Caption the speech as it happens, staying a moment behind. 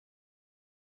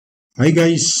Hi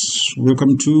guys,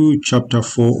 welcome to chapter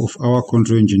 4 of our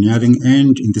control engineering,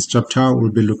 and in this chapter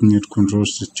we'll be looking at control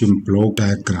system block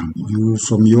diagram.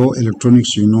 From your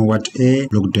electronics, you know what a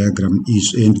block diagram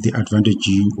is and the advantage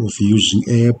of using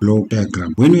a block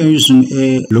diagram. When we are using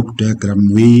a block diagram,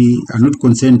 we are not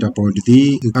concerned about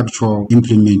the actual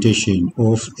implementation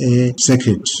of a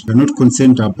circuit. We are not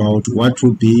concerned about what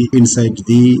will be inside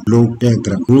the block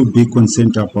diagram. We will be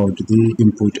concerned about the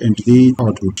input and the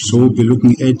output. So we'll be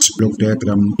looking at block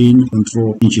diagram in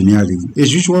control engineering.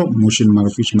 As usual, Motion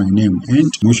Maruf is my name,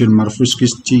 and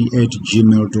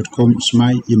motionmaruf60@gmail.com is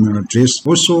my email address.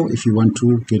 Also, if you want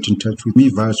to get in touch with me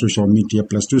via social media,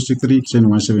 +263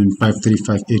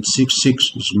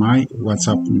 717535866 is my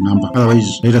WhatsApp number.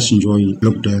 Otherwise, let us enjoy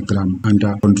block diagram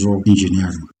under control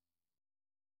engineering.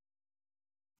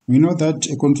 We know that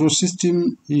a control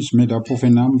system is made up of a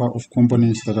number of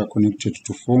components that are connected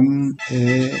to form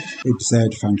a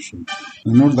desired function.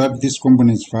 We know that these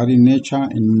components vary in nature,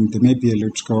 and they may be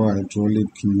electrical, hydraulic,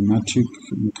 pneumatic,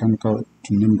 mechanical,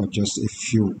 to name but just a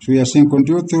few. So we are saying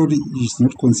control theory is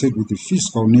not concerned with the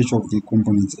physical nature of the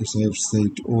components, as I have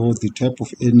said, or the type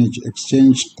of energy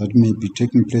exchange that may be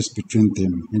taking place between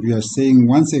them. And we are saying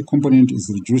once a component is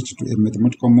reduced to a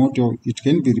mathematical model, it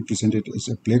can be represented as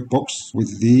a black box with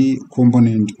the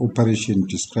component operation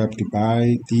described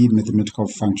by the mathematical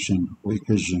function or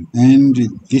equation. And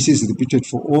this is repeated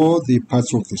for all the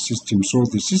parts of the system. So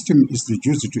the system is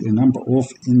reduced to a number of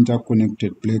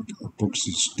interconnected black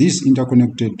boxes. These interconnected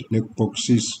black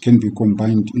boxes can be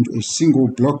combined into a single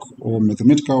block or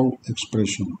mathematical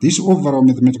expression. This overall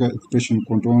mathematical expression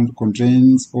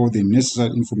contains all the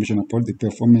necessary information about the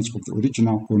performance of the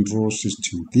original control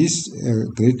system. This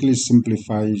greatly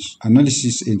simplifies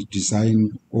analysis and design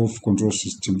of control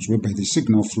systems, whereby the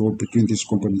signal flow between these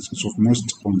components is of most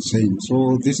concern.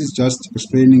 So this is just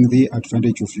explaining the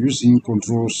advantage of using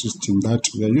control system, that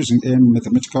we are using a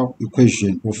mathematical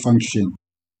equation or function.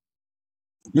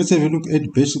 Let's have a look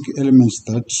at basic elements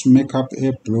that make up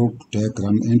a block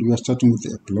diagram, and we are starting with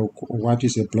a block. What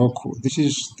is a block? This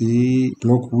is the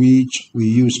block which we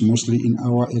use mostly in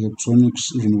our electronics,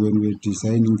 even when we're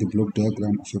designing the block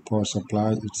diagram of a power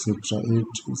supply, etc.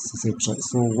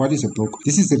 So what is a block?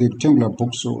 This is a rectangular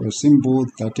box or a symbol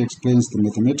that explains the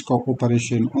mathematical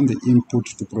operation on the input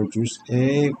to produce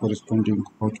a corresponding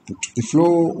output. The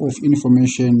flow of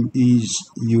information is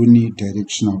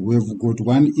unidirectional. We've got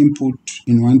one input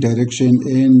in one direction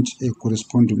and a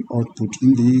corresponding output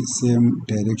in the same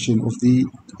direction of the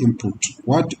input.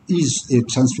 What is a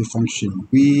transfer function?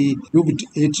 We looked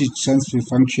at a transfer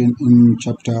function in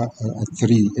chapter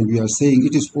 3, and we are saying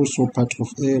it is also part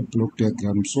of a block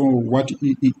diagram. So what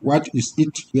is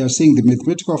it? We are saying the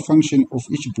mathematical function of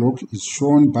each block is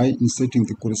shown by inserting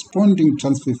the corresponding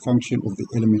transfer function of the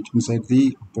element inside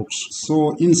the box.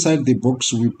 So inside the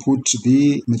box we put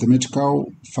the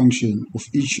mathematical function of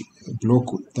each block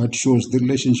that shows the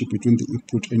relationship between the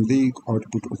input and the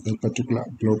output of that particular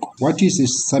block. What is a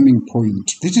summing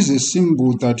point? This is a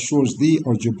symbol that shows the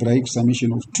algebraic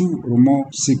summation of two or more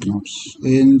signals.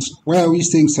 And why are we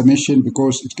saying summation?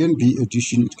 Because it can be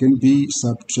addition, it can be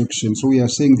subtraction. So we are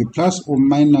saying the plus or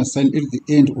minus sign at the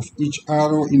end of each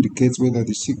arrow indicates whether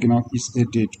the signal is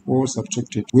added or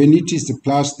subtracted. When it is a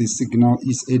plus, the signal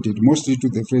is added mostly to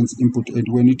the reference input, and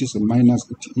when it is a minus,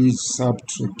 it is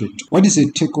subtracted. What is a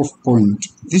takeoff point?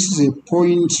 This is a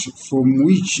point from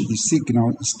which the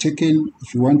signal is taken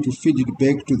if you want to feed it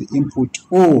back to the input,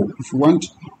 or if you want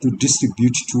to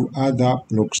distribute to other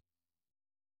blocks.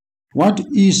 What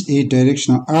is a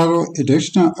directional arrow? A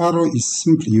directional arrow is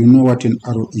simply, you know what an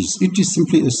arrow is. It is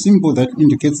simply a symbol that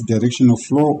indicates the direction of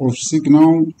flow of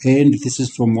signal, and this is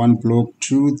from one block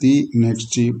to the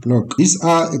next block. These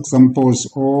are examples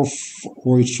of,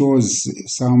 or it shows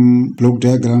some block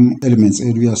diagram elements,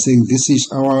 and we are saying this is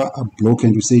our block,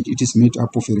 and we said it is made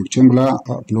up of a rectangular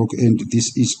block, and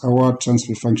this is our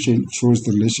transfer function. It shows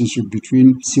the relationship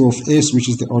between C of S, which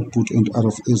is the output, and R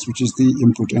of S, which is the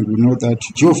input, and we know that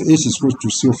G of S is equal to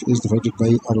C of S divided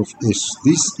by R of S.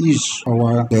 This is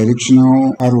our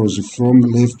directional arrows from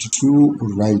left to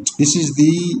right. This is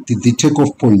the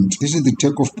takeoff point. This is the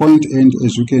takeoff point, and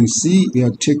as you can see, we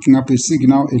are taking up a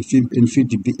signal and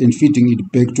feeding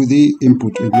it back to the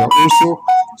input, and we are also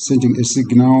sending a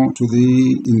signal to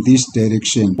in this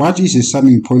direction. What is a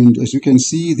summing point? As you can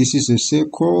see, this is a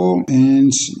circle,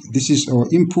 and this is our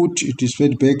input. It is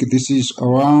fed back. This is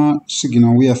our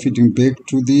signal we are feeding back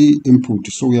to the input.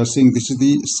 So we are saying this is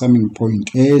the summing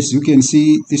point. As you can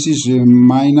see, this is a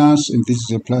minus and this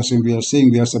is a plus, and we are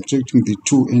saying we are subtracting the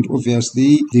two, and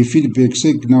obviously the feedback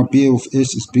signal B of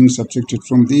S is being subtracted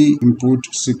from the input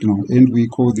signal, and we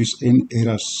call this an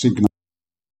error signal.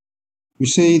 We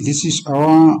say this is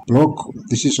our block,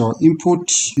 this is our input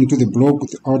into the block,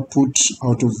 the output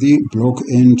out of the block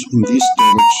and in this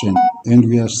direction. And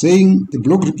we are saying the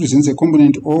block represents a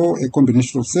component or a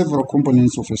combination of several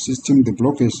components of a system. The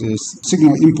block is a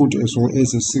signal input as well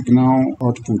as a signal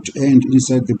output. And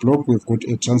inside the block, we've got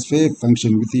a transfer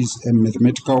function, which is a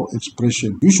mathematical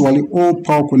expression. Usually, all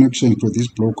power connections to this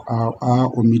block are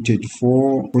omitted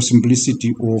for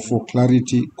simplicity or for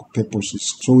clarity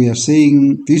purposes. So we are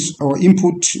saying this, our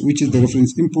input, which is the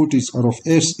reference input, is R of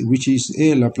S, which is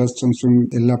a Laplace transform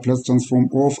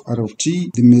of R of T.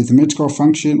 The mathematical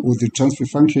function or the transfer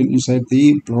function inside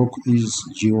the block is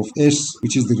G of S,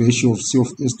 which is the ratio of C of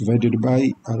S divided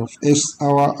by R of S.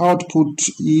 Our output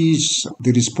is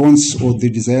the response or the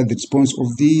desired response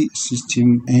of the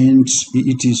system, and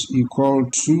it is equal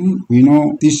to, we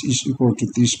know this is equal to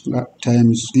this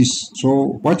times this.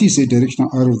 So what is a directional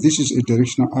arrow? This is a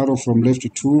directional arrow from left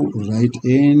to right,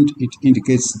 and it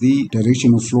indicates the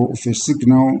direction of flow of a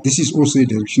signal. This is also a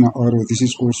directional arrow. This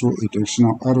is also a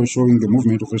directional arrow showing the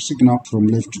movement of a signal from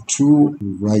left to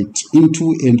right,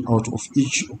 into and out of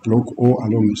each block or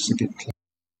along a circuit line.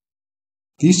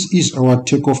 This is our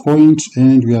takeoff point,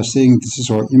 and we are saying this is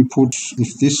our input.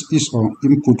 If this is our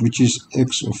input, which is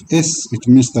X of S, it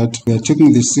means that we are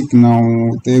taking the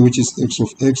signal there, which is X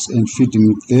of X, and feeding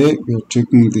it there. We are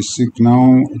taking the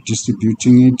signal,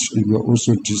 distributing it, and we are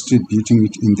also distributing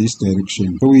it in this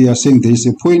direction. So we are saying there is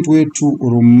a point where two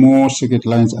or more circuit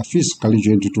lines are physically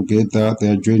joined together. They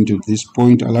are joined at this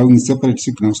point, allowing separate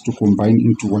signals to combine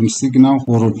into one signal,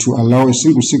 or to allow a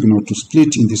single signal to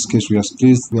split. In this case, we are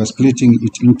splitting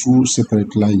it into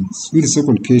separate lines. In the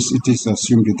second case, it is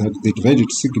assumed that the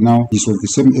divided signal is of the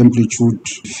same amplitude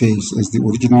phase as the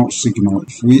original signal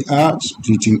if we are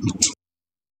splitting it.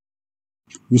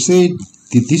 We say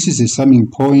that this is a summing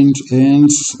point, and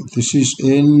this is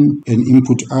an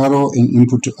input arrow, an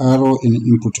input arrow, an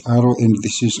input arrow, and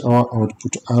this is our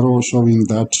output arrow, showing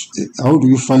that how do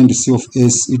you find C of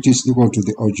S? It is equal to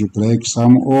the algebraic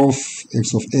sum of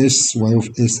X of S, Y of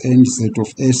S, and Z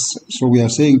of S. So we are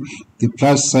saying the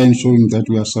plus sign showing that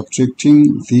we are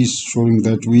subtracting, this showing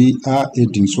that we are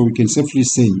adding. So we can safely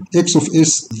say X of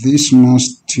S, this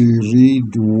must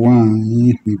read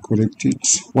Y, we correct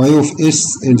it. Y of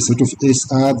S and Z of S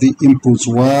are the inputs,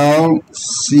 while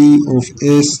C of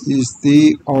S is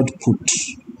the output.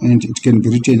 And it can be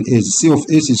written as C of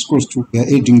S is equals to, we are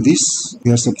adding this,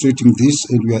 we are subtracting this,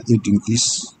 and we are adding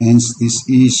this. Hence, this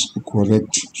is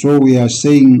correct. So we are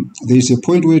saying there is a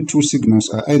point where two signals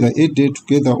are either added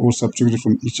together or subtracted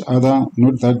from each other.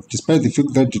 Note that despite the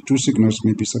fact that the two signals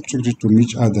may be subtracted from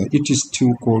each other, it is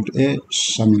still called a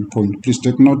summing point. Please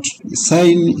take note, the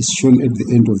sign is shown at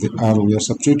the end of the arrow. We are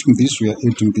subtracting this, we are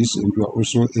adding this, and we are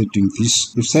also adding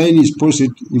this. If sign is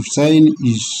positive, if sign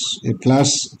is a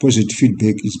plus, positive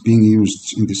feedback is being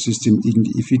used in the system.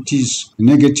 If it is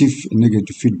negative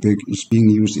feedback is being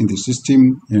used in the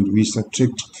system, and we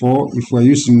subtract. For if we are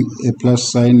using a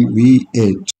plus sign, we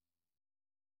add.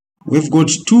 We've got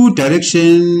two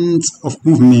directions of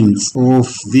movements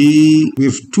we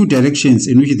have two directions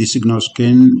in which the signals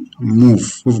can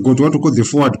move. We've got what we call the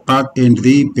forward path and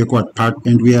the backward path,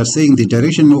 and we are saying the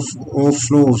direction of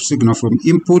flow of signal from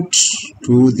input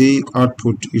to the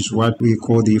output is what we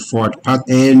call the forward path,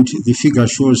 and the figure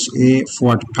shows a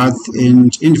forward path,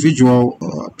 and individual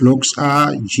blocks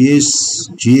are GS1,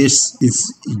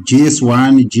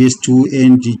 GS2,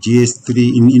 and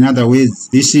GS3. In other words,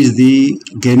 this is the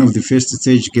gain of the first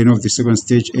stage, gain of the second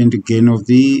stage, and gain of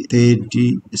the third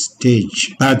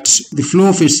stage. But the flow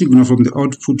of a signal from the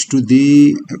output to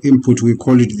the input, we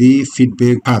call it the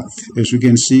feedback path. As we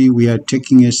can see, we are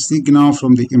taking a signal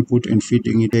from the input and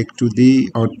feeding it back to the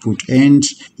output, and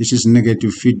this is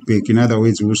negative feedback. In other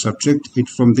words, we will subtract it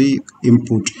from the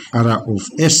input R of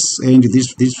S, and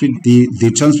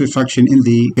the transfer function in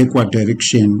the backward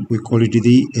direction, we call it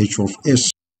the H of S.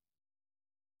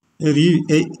 A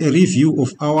review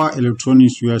of our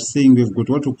electronics, we are saying we've got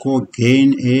what we call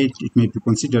gain. It may be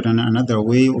considered another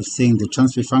way of saying the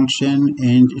transfer function,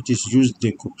 and it is used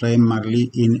primarily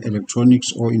in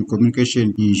electronics or in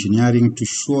communication engineering to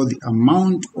show the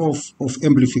amount of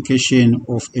amplification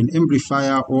of an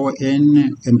amplifier or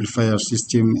an amplifier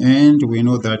system. And we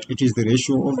know that it is the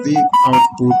ratio of the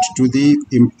output to the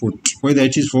input, whether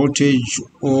it is voltage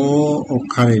or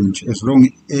current. As long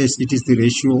as it is the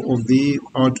ratio of the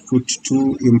output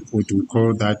to input, we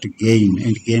call that gain,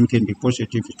 and gain can be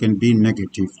positive, it can be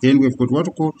negative. Then we've got what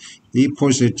we call the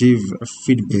positive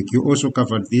feedback. You also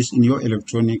covered this in your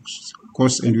electronics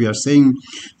course, and we are saying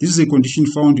this is a condition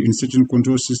found in certain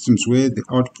control systems where the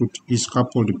output is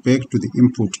coupled back to the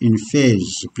input in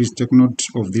phase. Please take note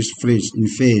of this phrase, in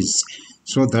phase.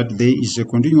 so that there is a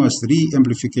continuous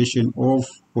re-amplification of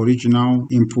original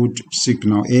input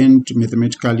signal, and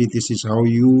mathematically this is how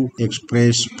you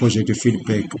express positive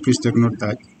feedback. Please take note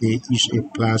that there is a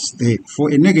plus there.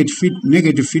 For a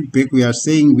negative feedback, we are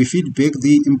saying we feedback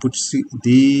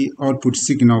the output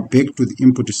signal back to the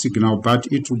input signal, but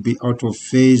it will be out of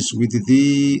phase with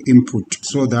the input,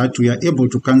 so that we are able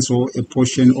to cancel a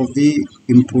portion of the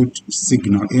input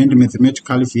signal. And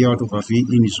mathematically, V out over V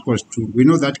in is equals to, we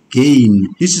know that gain,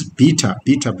 this is beta,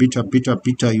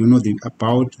 you know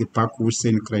about the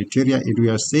Park-Hussein criteria, and we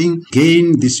are saying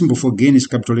gain, the symbol for gain is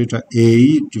capital letter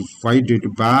A divided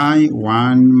by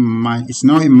 1, it's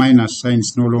now a minus sign,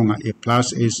 it's no longer a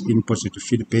plus as in positive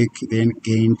feedback, then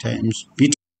gain times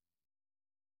beta.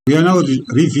 We are now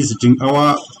revisiting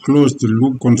our closed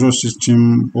loop control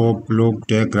system or block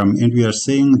diagram, and we are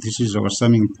saying this is our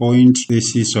summing point,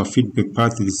 this is our feedback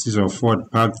path, this is our forward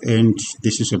path, and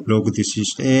this is a block, this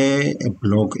is a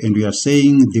block. And we are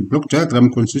saying the block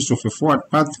diagram consists of a forward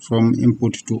path from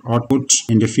input to output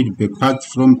and a feedback path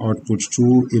from output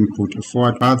to input, a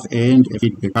forward path and a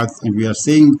feedback path. And we are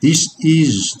saying this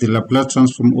is the Laplace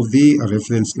transform of the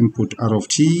reference input R of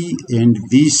t, and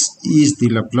this is the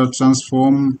Laplace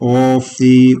transform of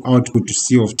the output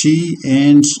C of t,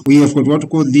 and we have got what we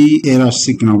call the error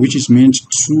signal, which is meant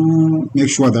to make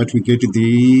sure that we get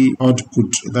the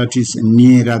output that is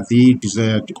nearer the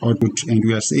desired output. And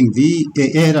we are saying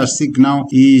the error signal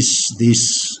is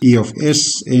this E of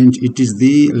S, and it is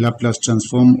the Laplace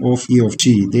transform of E of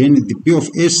t. Then the B of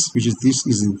S, which is this,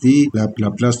 is the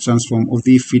Laplace transform of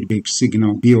the feedback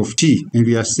signal B of t. And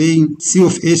we are saying C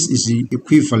of S is the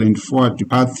equivalent forward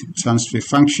path transfer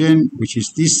function, which is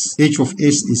this. H of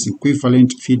S is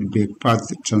equivalent feedback path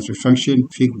transfer function,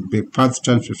 forward path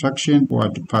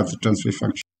transfer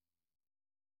function.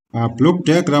 Block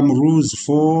diagram rules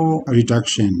for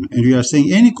reduction, and we are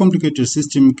saying any complicated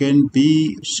system can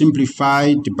be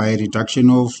simplified by reduction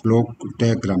of block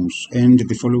diagrams, and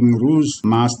the following rules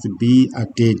must be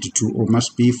adhered to or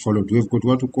must be followed. We've got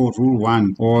what we call rule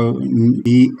 1, or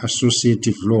the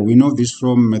associative law. We know this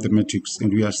from mathematics,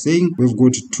 and we are saying we've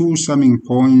got two summing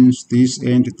points, this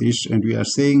and this, and we are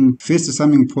saying first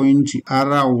summing point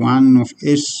R1 of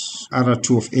S,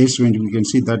 R2 of S, when we can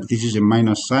see that this is a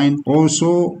minus sign.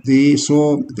 Also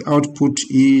so the output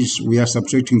is, we are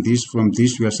subtracting this from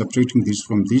this, we are subtracting this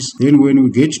from this. Then when we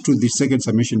get to the second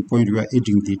summation point, we are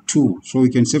adding the 2. So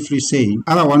we can safely say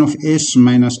R1 of S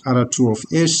minus R2 of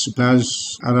S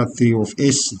plus R3 of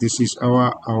S. This is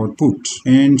our output.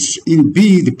 And in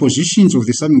B, the positions of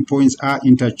the summing points are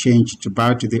interchanged,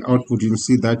 but the output, you'll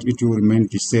see that it will remain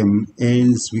the same.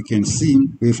 As we can see,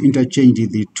 we've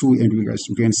interchanged the 2, and we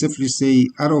can safely say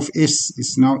R of S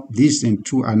is now this, and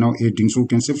 2 are now adding. So we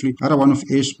can safely R1 of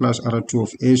S plus R2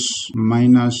 of S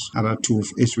minus R2 of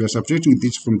S. We are subtracting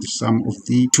this from the sum of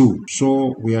the 2.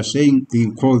 So we are saying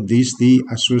we call this the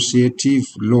associative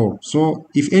law. So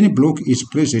if any block is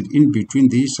present in between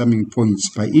the summing points,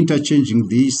 by interchanging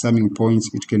these summing points,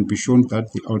 it can be shown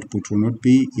that the output will not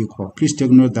be equal. Please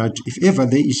take note that if ever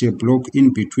there is a block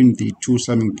in between the two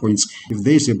summing points, if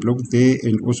there is a block there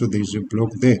and also there is a block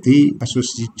there, the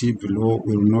associative law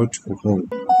will not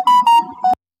hold.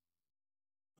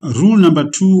 Rule number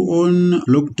 2 on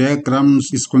block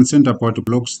diagrams is concerned about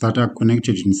blocks that are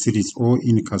connected in series or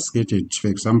in cascaded. For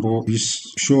example,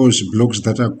 this shows blocks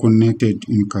that are connected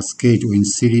in cascade or in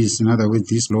series. In other words,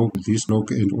 this block,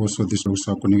 and also this blocks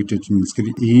are connected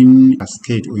in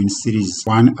cascade or in series,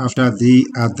 one after the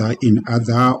other, in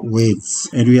other words.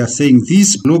 And we are saying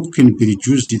this block can be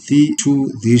reduced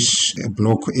to this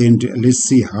block, and let's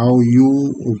see how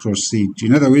you proceed.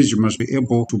 In other words, you must be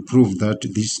able to prove that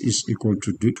this is equal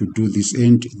to do this,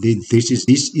 and this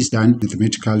is done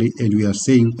mathematically. And we are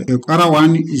saying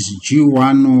R1 is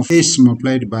G1 of S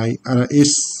multiplied by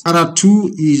RS,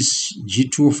 R2 is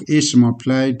G2 of S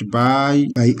multiplied by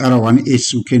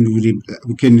R1S. We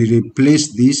can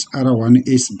replace this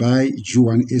R1S by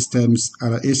G1S times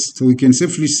RS. So we can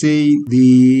safely say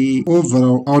the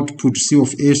overall output C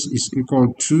of S is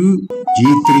equal to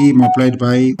G3 multiplied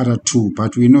by R2,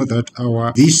 but we know that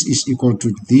this is equal to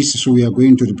this, so we are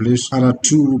going to replace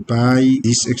R2 by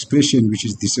this expression, which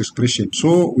is this expression.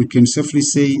 So we can safely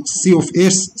say C of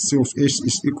S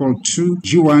is equal to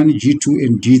G1, G2,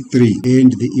 and G3,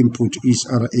 and the input is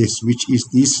RS, which is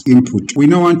this input. We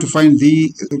now want to find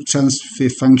the transfer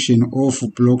function of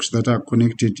blocks that are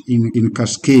connected in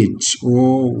cascade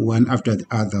or one after the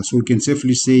other. So we can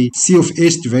safely say C of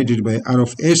S divided by R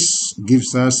of S this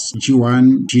gives us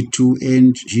G1, G2,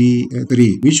 and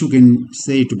G3, which you can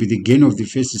say to be the gain of the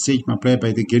first stage multiplied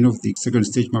by the gain of the second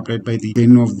stage multiplied by the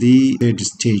gain of the third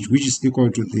stage, which is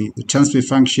equal to the transfer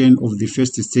function of the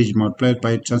first stage multiplied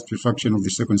by transfer function of the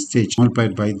second stage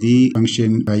multiplied by the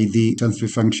transfer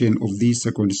function of the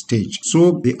second stage.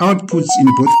 So the outputs in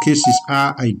both cases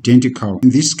are identical. In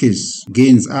this case,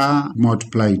 gains are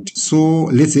multiplied. So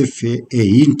let's have a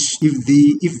hint.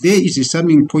 If there is a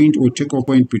summing point or takeoff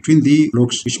point between the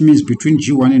blocks, which means between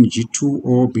G1 and G2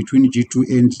 or between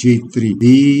G2 and G3,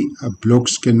 the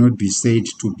blocks cannot be said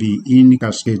to be in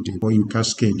cascade or in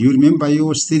cascade. You remember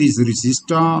your series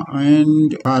resistor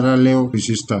and parallel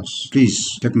resistors.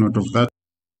 Please take note of that.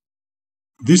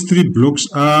 These three blocks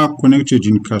are connected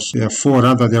in cascade. There are four,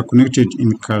 rather, they are connected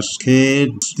in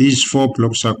cascade. These four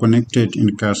blocks are connected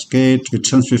in cascade. The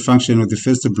transfer function of the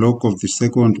first block, of the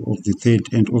second, of the third,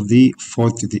 and of the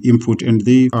fourth, the input and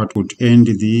the output. And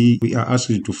we are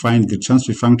asked to find the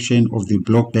transfer function of the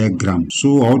block diagram.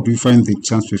 So how do we find the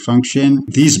transfer function?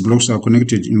 These blocks are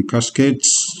connected in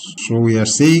cascades. So we are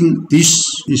saying this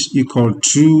is equal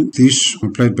to this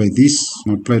multiplied by this,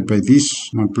 multiplied by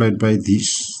this, multiplied by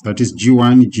this. That is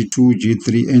G1, G2,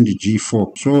 G3, and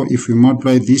G4. So if we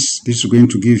multiply this is going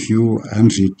to give you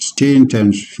 100. 10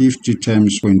 times 50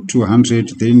 times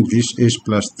 0.200. Then this is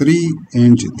plus 3,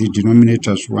 and the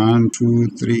denominators 1, 2,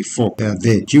 3, 4. They are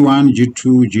there. G1,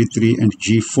 G2, G3, and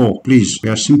G4. Please, we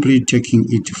are simply taking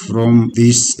it from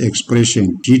this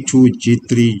expression. G2,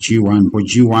 G3, G1, or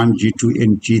G1, G2,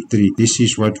 and G3. This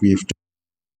is what we have done.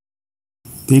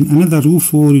 Then another rule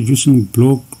for reducing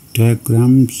block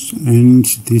diagrams, and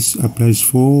this applies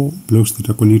for blocks that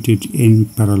are connected in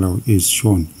parallel as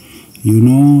shown. You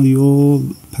know your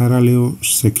parallel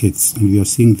circuits, and we are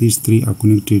saying these three are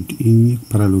connected in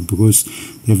parallel because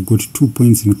they have got 2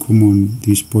 points in common,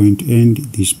 this point and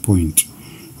this point.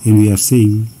 And we are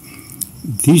saying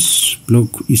this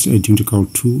block is identical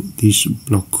to this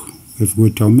block. We've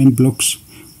got how many blocks?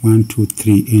 1, 2,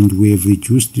 3, and we have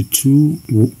reduced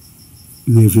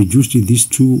these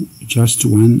to just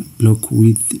one block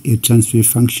with a transfer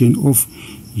function of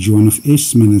G1 of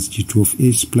S minus G2 of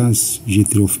S plus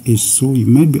G3 of S. So you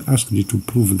might be asked to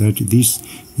prove that this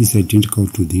is identical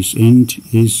to this, and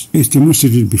as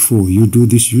demonstrated before, you do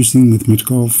this using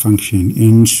mathematical function.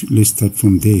 And let's start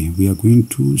from there. We are going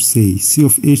to say C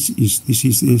of S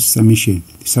is a summation,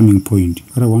 the summing point.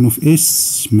 R1 of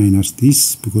S minus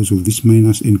this because of this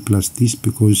minus, and plus this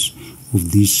because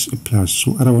of this plus.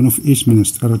 So R1 of S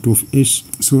minus R2 of S.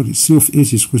 So C of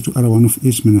S is equal to R1 of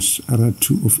S minus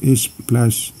R2 of S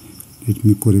plus, let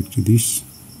me correct this.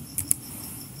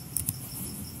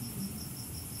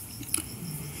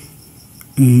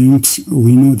 And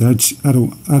we know that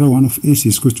R1 of S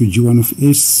is equal to G1 of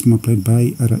S multiplied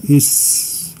by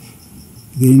RS.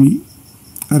 Then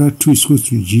R2 is equal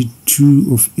to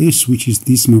G2 of S, which is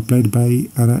this multiplied by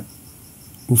R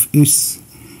of S.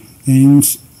 And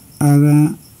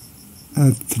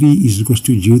R3 is equal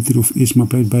to G3 of S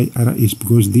multiplied by RS,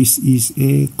 because this is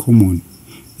a common.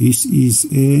 This is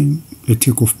a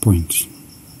takeoff point.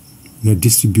 We are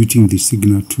distributing the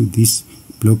signal to this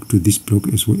block, to this block,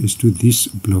 as well as to this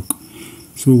block.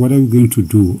 So what are we going to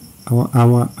do?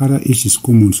 Our RS is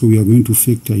common, so we are going to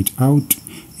factor it out,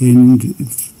 and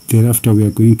thereafter we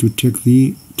are going to take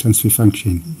the transfer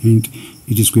function, and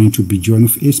it is going to be G1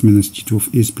 of S minus G2 of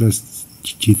S plus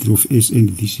G3 of S, and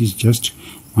this is just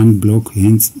one block,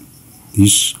 hence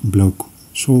this block.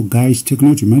 So guys, take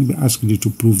note, you might be asked to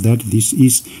prove that this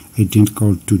is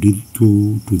identical to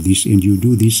this, and you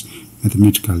do this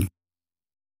mathematically.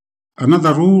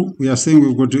 Another rule, we are saying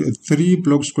we've got 3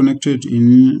 blocks connected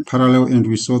in parallel, and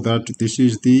we saw that this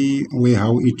is the way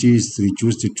how it is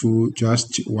reduced to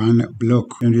just one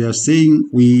block. And we are saying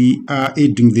we are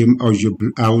adding them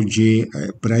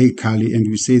algebraically, and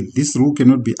we say this rule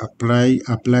cannot be applied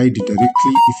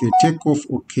directly if a takeoff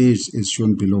occurs as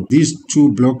shown below. These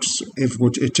 2 blocks have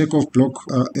got a takeoff block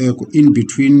in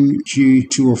between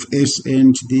G2 of S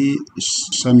and the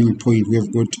summing point. We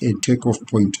have got a takeoff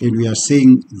point, and we are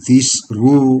saying this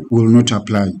rule will not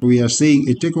apply. We are saying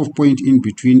a takeoff point in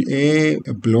between a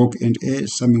block and a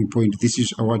summing point. This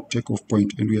is our takeoff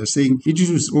point, and we are saying it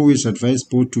is always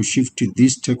advisable to shift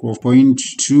this takeoff point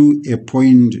to a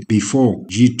point before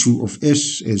G2 of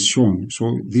S as shown.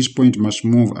 So this point must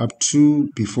move up to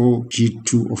before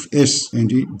G2 of S, and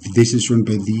this is shown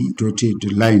by the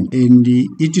dotted line. And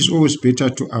it is always better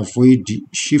to avoid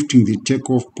shifting the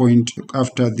takeoff point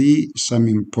after the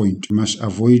summing point. You must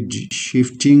avoid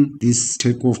shifting this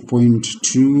takeoff point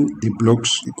to the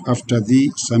blocks after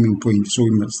the summing point. So we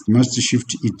must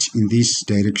shift it in this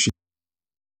direction.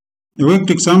 A worked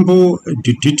example,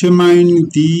 determine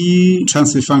the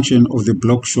transfer function of the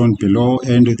block shown below,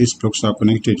 and these blocks are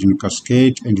connected in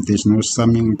cascade and there's no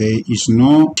summing. There is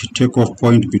no takeoff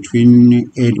point between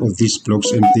any of these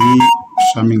blocks and the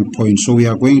summing point. So we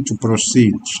are going to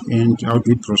proceed. And how do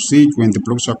we proceed? When the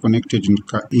blocks are connected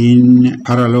in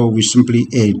parallel, we simply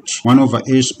add 1 over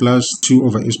s plus 2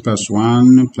 over s plus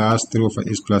 1 plus 3 over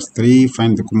s plus 3.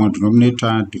 Find the common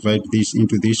denominator, divide this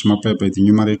into this, multiply by the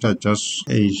numerator, just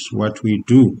as what we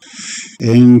do.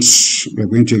 And we are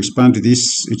going to expand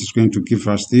this. It is going to give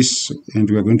us this, and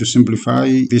we are going to simplify.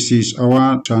 This is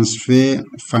our transfer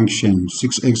function,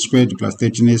 6x squared plus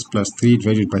 13s plus 3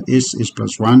 divided by s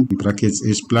plus 1 in brackets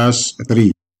s plus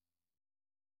 3.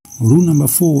 Rule number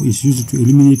 4 is used to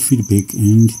eliminate feedback,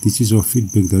 and this is our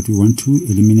feedback that we want to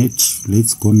eliminate.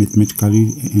 Let's go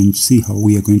mathematically and see how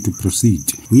we are going to proceed.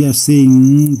 We are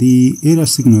saying the error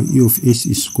signal E of s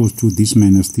is equal to this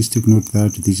minus this. Take note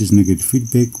that this is negative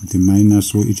feedback with the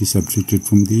minus, so it is subtracted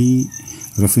from the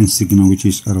reference signal, which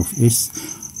is R of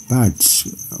s. But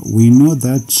we know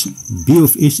that B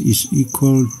of s is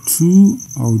equal to,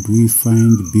 how do we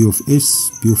find B of s?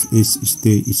 B of s is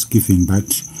there, it's given, but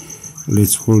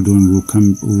let's hold on, we'll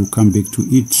come back to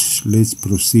it. Let's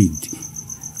proceed.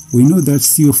 We know that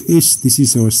C of s, this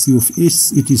is our C of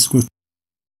s, it is equal to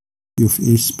E of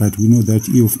s, but we know that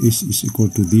E of s is equal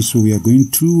to this, so we are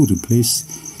going to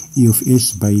replace E of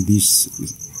s by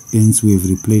this, hence we have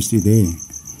replaced it there.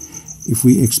 If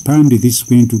we expand, this is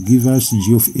going to give us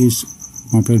G of s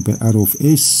multiplied by R of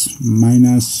s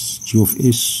minus G of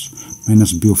s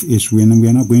minus B of s. We are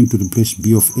now going to replace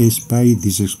B of s by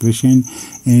this expression,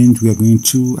 and we are going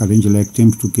to arrange like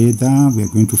terms together. We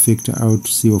are going to factor out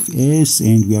C of s,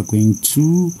 and we are going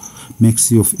to make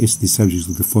C of s the subject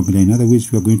of the formula. In other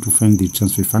words, we are going to find the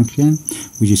transfer function,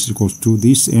 which is equal to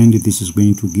this, and this is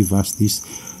going to give us this.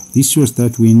 This shows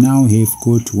that we now have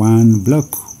got one block.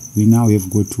 We now have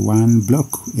got one block,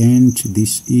 and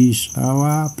this is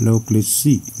our block. Let's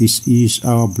see, this is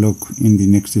our block in the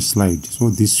next slide. So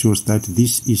this shows that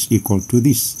this is equal to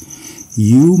this.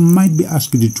 You might be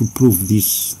asked to prove this.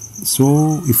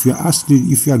 So if you are asked,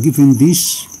 if you are given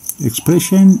this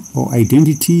expression or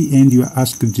identity and you are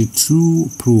asked to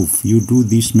prove, you do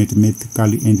this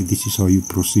mathematically, and this is how you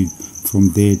proceed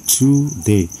from there to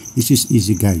there. This is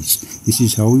easy, guys. This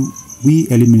is how we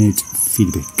eliminate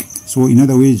feedback. So in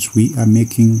other words, we are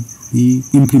making the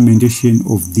implementation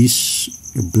of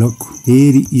this block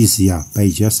very easier by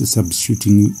just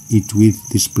substituting it with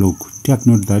this block. Take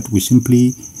note that we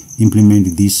simply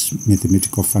implement this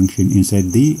mathematical function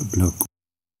inside the block.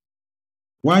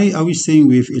 Why are we saying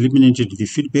we've eliminated the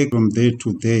feedback from there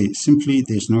to there? Simply,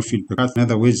 there's no feedback. In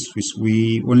other words,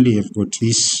 we only have got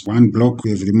this one block.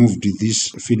 We have removed this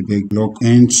feedback block,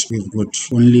 and we've got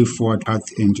only forward path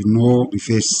and no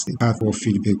reverse path or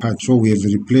feedback path. So we have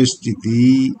replaced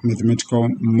the mathematical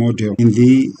model in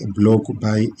the block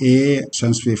by a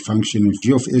transfer function of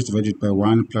G of s divided by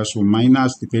 1 plus or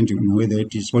minus, depending on whether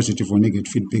it is positive or negative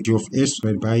feedback, G of s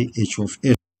divided by H of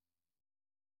s.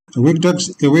 A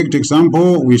worked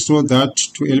example, we saw that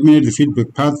to eliminate the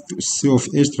feedback path, C of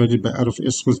s divided by R of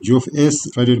s equals G of s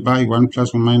divided by 1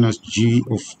 plus or minus G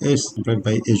of s divided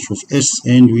by H of s.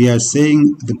 And we are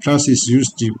saying the plus is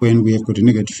used when we have got a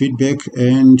negative feedback,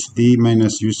 and the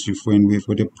minus used when we have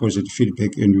got a positive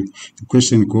feedback. And the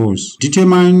question goes,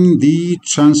 determine the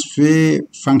transfer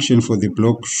function for the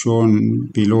block shown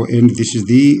below, and this is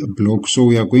the block. So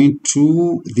we are going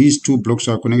to, these two blocks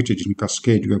are connected in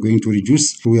cascade. We are going to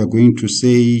reduce. We are going to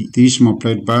say this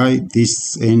multiplied by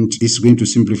this, and this is going to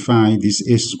simplify. This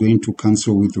s is going to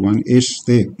cancel with one s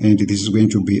there, and this is going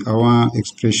to be our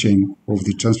expression of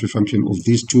the transfer function of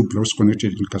these two blocks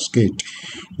connected in cascade.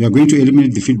 We are going to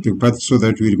eliminate the feedback path so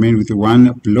that we remain with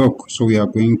one block. So we are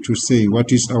going to say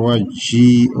what is our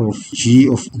G of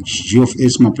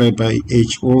s multiplied by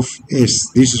H of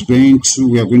s. This is going to,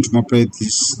 we are going to multiply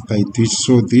this by this,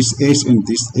 so this s and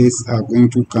this s are going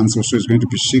to cancel, so it's going to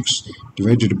be 6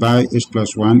 divided by s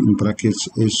plus 1 in brackets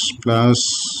s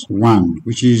plus 1,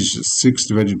 which is 6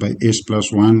 divided by s plus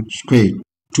 1 squared.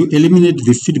 To eliminate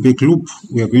the feedback loop,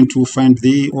 we are going to find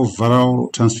the overall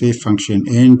transfer function,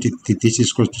 and this is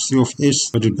equal to C of s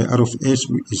divided by R of s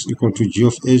is equal to G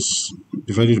of s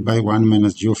divided by 1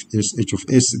 minus G of s H of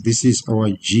s. This is our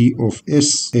G of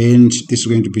s, and this is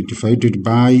going to be divided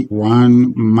by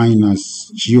 1 minus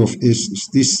G of s.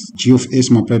 This G of s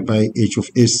multiplied by H of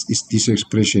s is this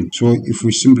expression. So if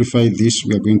we simplify this,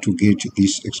 we are going to get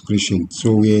this expression.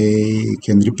 So we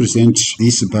can represent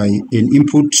this by an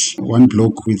input, one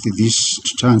block with this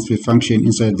transfer function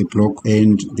inside the block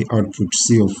and the output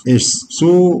C of S.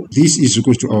 So this is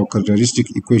equal to our characteristic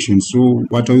equation. So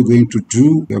what are we going to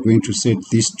do? We are going to set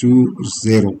this to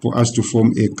 0 for us to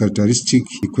form a characteristic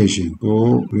equation.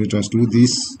 So let us do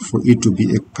this. For it to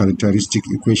be a characteristic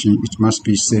equation, it must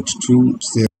be set to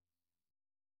 0.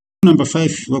 Number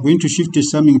 5, we are going to shift the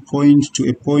summing point to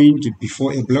a point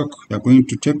before a block. We are going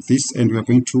to take this and we are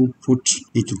going to put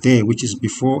it there, which is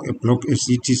before a block as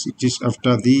it is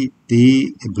after the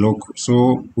block.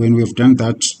 So when we have done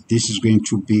that, this is going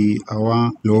to be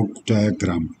our block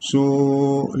diagram.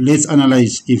 So let's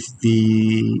analyze if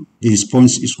the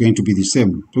response is going to be the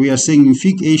same. So we are saying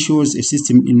Fig A shows a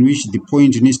system in which the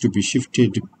point needs to be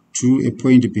shifted to a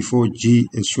point before G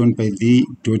as shown by the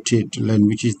dotted line,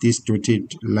 which is this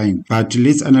dotted line. But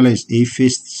let's analyze A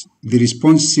first. The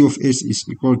response C of S is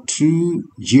equal to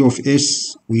G of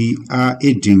S. We are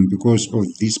adding because of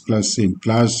this plus sign,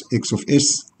 plus X of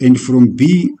S. And from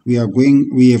B, we have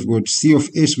got C of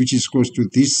S, which is equal to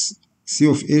this. C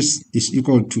of S is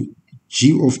equal to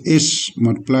G of S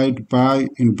multiplied by,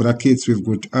 in brackets, we've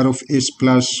got R of S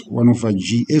plus 1 over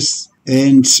GS.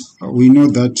 And we know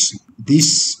that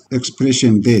this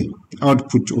expression there, the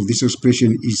output of this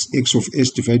expression is X of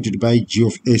S divided by G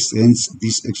of S, hence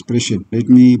this expression. Let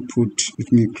me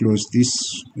close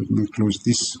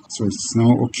this, so it's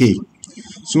now okay.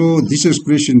 So this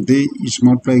expression there is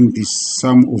multiplying the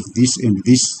sum of this and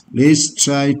this. Let's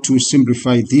try to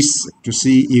simplify this to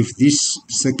see if this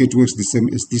circuit works the same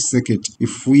as this circuit.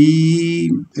 If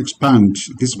we expand,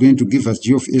 this is going to give us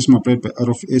G of S multiplied by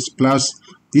R of S plus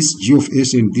this G of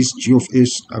S and this G of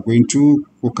S are going to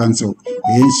cancel.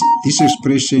 Hence, this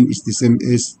expression is the same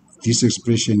as this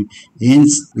expression.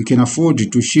 Hence, we can afford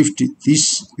to shift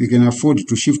this. We can afford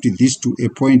to shift this to a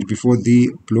point before the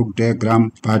block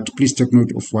diagram. But please take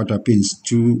note of what happens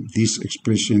to this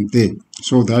expression there,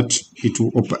 so that it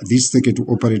will this circuit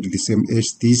will operate the same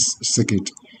as this circuit.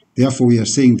 Therefore, we are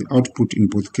saying the output in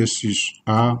both cases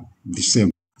are the same.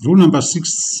 Rule number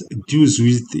 6 deals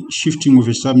with the shifting of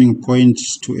a summing point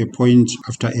to a point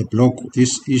after a block.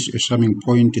 This is a summing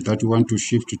point that we want to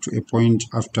shift to a point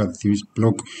after this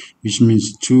block, which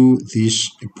means to this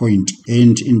point.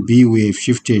 And in B, we have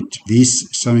shifted this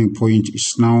summing point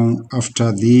is now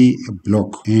after the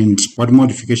block. And what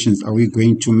modifications are we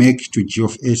going to make to G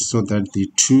of S so that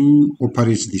the two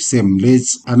operate the same?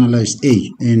 Let's analyze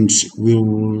A, and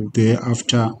we'll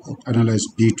thereafter analyze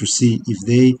B to see if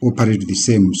they operate the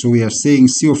same. So we are saying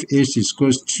C of S is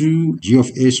equal to G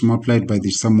of S multiplied by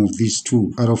the sum of these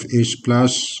two, R of S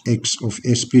plus X of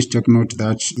S. Please take note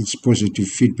that it's positive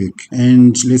feedback.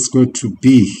 And let's go to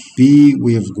B. B,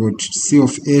 we have got C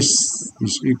of S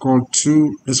is equal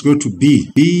to, let's go to B.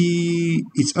 B,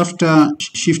 it's after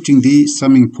shifting the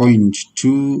summing point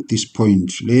to this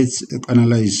point. Let's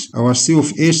analyze our C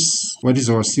of S. What is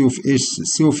our C of S?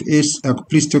 C of S,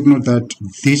 please take note that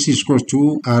this is equal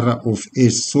to R of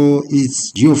S. So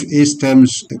it's G of S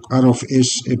times R of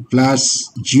S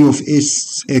plus G of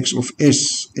S X of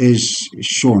S as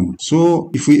shown. So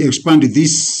if we expand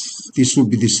this, this will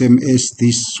be the same as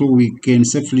this. So we can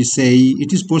safely say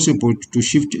it is possible to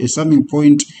shift a summing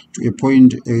point to a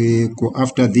point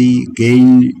after the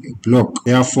gain block.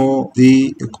 Therefore,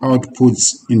 the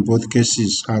outputs in both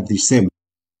cases are the same.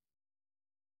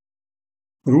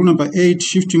 Rule number 8,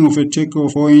 shifting of a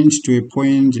takeoff point to a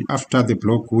point after the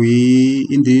block.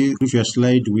 In the previous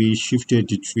slide, we shifted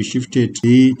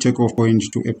the takeoff point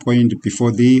to a point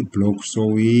before the block. So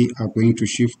we are going to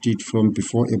shift it from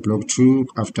before a block to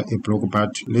after a block. But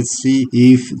let's see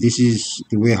if this is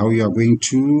the way how you are going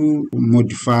to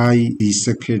modify the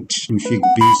circuit in Fig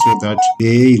B so that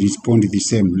they respond the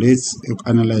same. Let's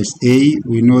analyze A.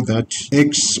 We know that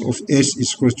X of S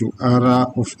is equal to R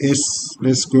of S.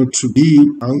 Let's go to B.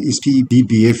 How is B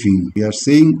behaving? We are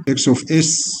saying X of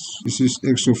S, this is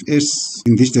X of S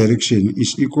in this direction,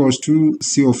 is equals to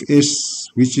C of S,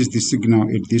 which is the signal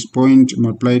at this point,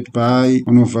 multiplied by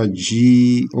 1 over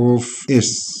G of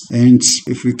S. And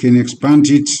if we can expand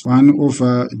it, 1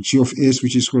 over G of S,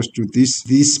 which is equal to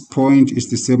this point is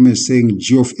the same as saying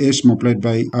G of S multiplied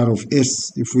by R of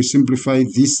S. If we simplify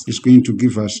this, it's going to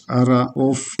give us R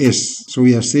of S. So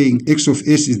we are saying X of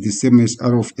S is the same as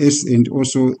R of S, and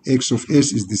also X of S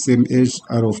is the same as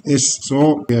R of S.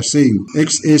 So we are saying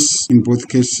XS in both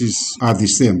cases are the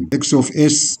same. X of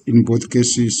S in both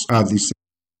cases are the same.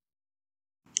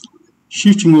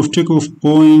 Shifting of takeoff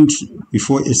point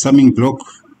before a summing block.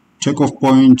 Takeoff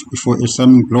point before a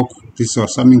summing block. This is our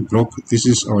summing block. This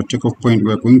is our takeoff point.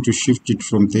 We are going to shift it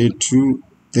from there to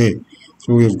there.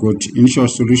 So we have got initial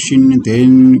solution.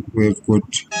 Then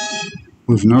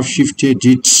we've now shifted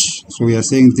it. So we are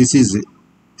saying this is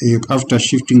after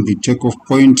shifting the takeoff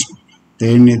point,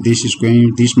 then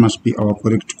this must be our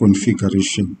correct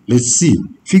configuration. Let's see.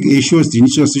 Figure A shows the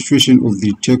initial situation of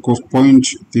the takeoff point.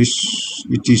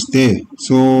 It is there.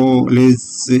 So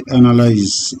let's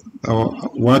analyze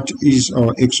what is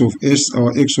our x of s.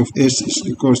 Our x of s is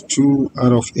equals to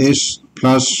r of s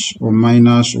plus or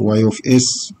minus y of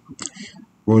s,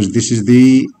 because this is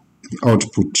the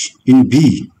output. In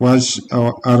B was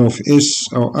our r of s.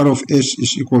 Our r of s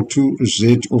is equal to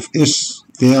z of s.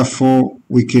 Therefore,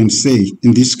 we can say,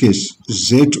 in this case,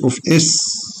 z of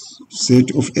s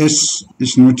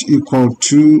is not equal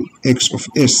to x of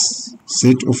s.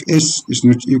 Z of s is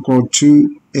not equal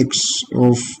to x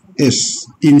of s.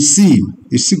 In C,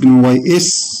 the signal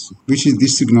ys, which is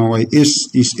this signal ys,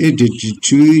 is added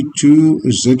to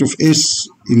z of s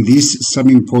in this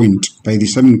summing point, by the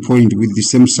summing point with the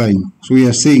same sign. So we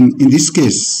are saying, in this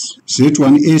case,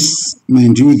 z1s,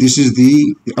 mind you, this is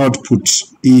the output,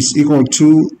 is equal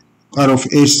to r of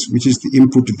s, which is the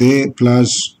input there,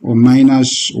 plus or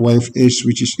minus y of s,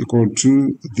 which is equal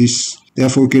to this.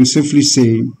 Therefore, we can safely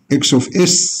say x of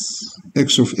s,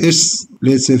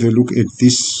 let's have a look at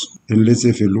this, and let's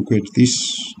have a look at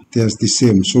this. There's the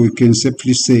same. So we can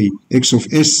simply say x of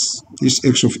s, this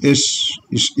x of s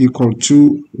is equal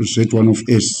to z1 of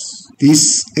s.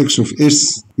 This x of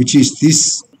s, which is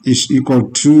this, is equal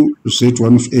to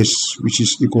z1 of s, which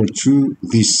is equal to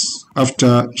this,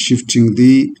 after shifting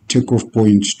the takeoff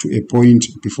point to a point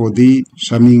before the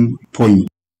summing point.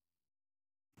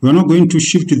 We are not going to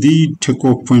shift the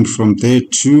takeoff point from there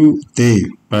to there.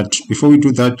 But before we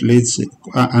do that, let's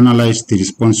analyze the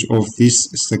response of this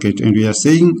circuit. And we are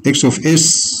saying x of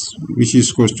s, which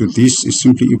is equal to this, is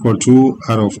simply equal to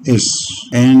r of s.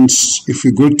 And if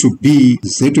we go to B,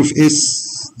 z of s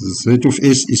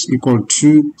is equal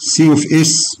to c of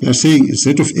s. We are saying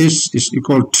z of s is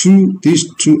equal to,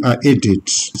 these two are added.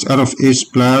 It's r of s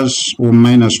plus or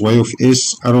minus y of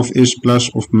s, r of s plus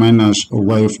or minus or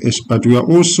y of s. But we are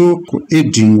also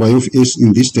adding y of s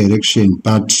in this direction.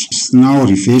 But it's now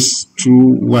reverse to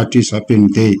what is happening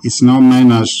there. It's now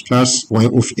minus plus y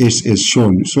of s as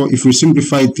shown. So if we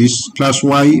simplify this, plus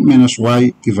y minus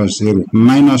y give us 0.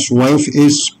 Minus y of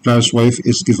s plus y of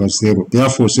s give us 0.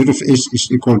 Therefore, z of s is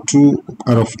equal to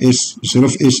r of s. Z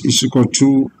of s is equal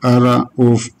to r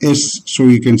of s. So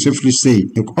you can safely say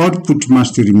the output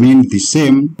must remain the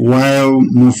same while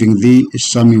moving the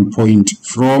summing point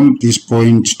from this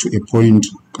point to a point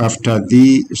after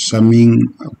the summing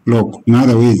block. In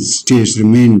other words, it has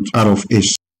remained r of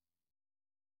s.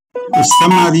 A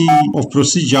summary of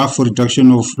procedure for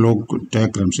reduction of block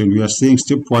diagrams, and we are saying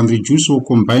step 1, reduce or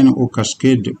combine or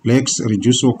cascade blocks,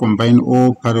 reduce or combine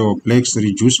or parallel blocks,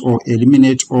 reduce or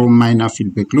eliminate all minor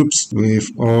feedback loops. We've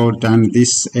all done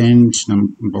this. And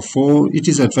number 4, it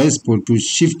is advisable to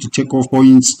shift takeoff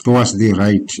points towards the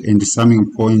right and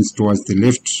summing points towards the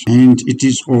left, and it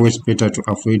is always better to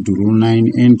avoid rule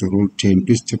 9 and rule 10.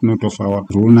 Please take note of our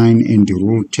rule 9 and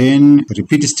rule 10.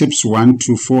 Repeat steps 1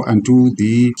 to 4 until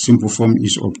the simple form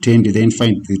is obtained. Then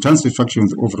find the transfer function of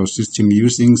the overall system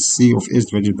using C of s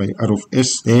divided by r of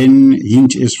s. Then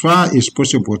hint, as far as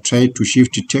possible, try to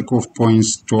shift takeoff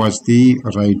points towards the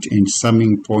right and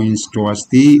summing points towards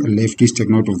the left. Please take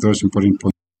note of those important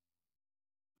points.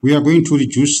 We are going to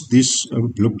reduce this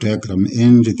block diagram,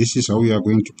 and this is how we are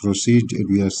going to proceed. And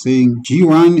we are saying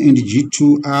G1 and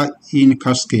G2 are in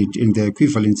cascade, and the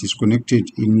equivalence is connected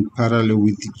in parallel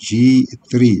with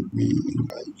G3.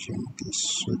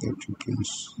 This so that you can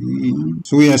see.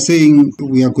 So we are saying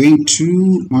we are going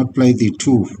to multiply the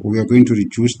two. We are going to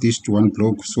reduce this to one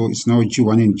block. So it's now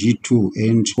G1 and G2,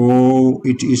 and so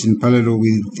it is in parallel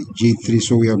with G3.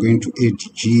 So we are going to add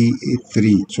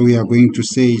G3. So we are going to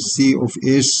say C of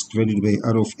S divided by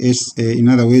r of s. In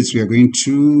other words, we are going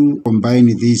to combine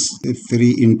these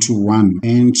 3 into 1,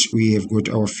 and we have got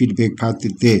our feedback part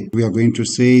there. We are going to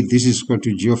say this is equal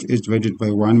to g of s divided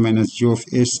by 1 minus g of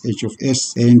s h of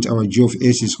s, and our g of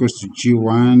s is equal to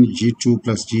g1 g2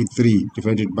 plus g3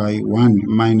 divided by 1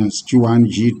 minus g1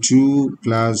 g2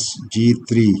 plus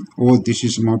g3, or this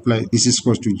is multiplied, this is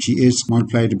equal to gs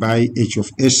multiplied by h of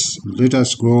s. Let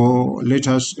us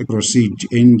proceed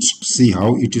and see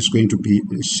how it is going to be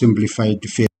simplified.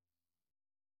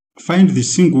 Find the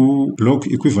single block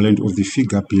equivalent of the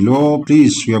figure below.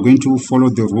 Please, we are going to follow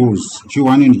the rules.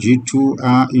 G1 and G2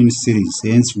 are in series,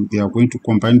 hence we are going to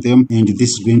combine them, and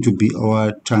this is going to be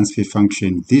our transfer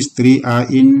function. These three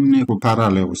are in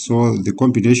parallel, so the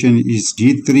combination is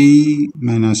G3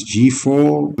 minus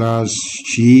G4 plus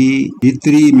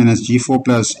G3 minus G4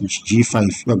 plus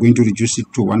G5. We are going to reduce it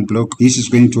to one block. This is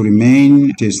going to remain,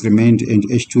 it has remained, and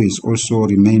H2 has also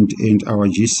remained, and our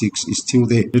G6 is still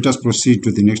there. Let us proceed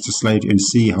to the next slide and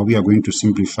see how we are going to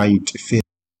simplify it further.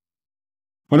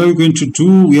 What are we going to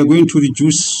do? We are going to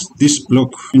reduce this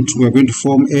block into, we are going to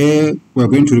form we are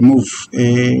going to remove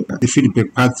the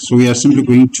feedback path. So we are simply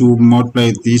going to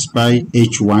multiply this by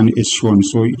H1 as shown.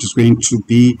 So it is going to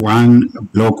be one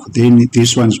block. Then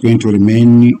this one is going to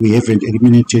remain. We haven't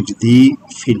eliminated the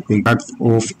feedback path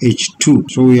of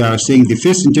H2. So we are saying the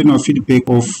first internal feedback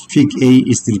of fig A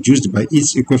is reduced by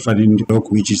its equivalent block,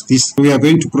 which is this. So we are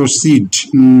going to proceed.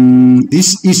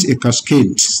 This is a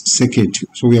cascade circuit.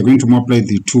 So we are going to multiply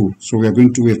the two. So we are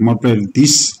going to have multiplied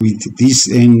this with this,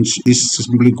 and this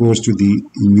simply goes to the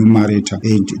numerator,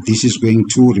 and this is going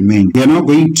to remain. We are now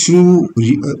going to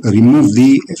remove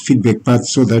the feedback path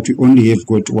so that we only have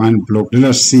got one block. Let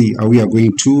us see how we are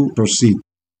going to proceed.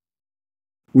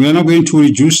 We are now going to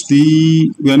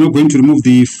remove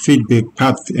the feedback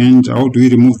path. And how do we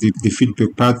remove the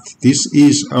feedback path? This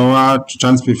is our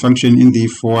transfer function in the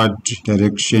forward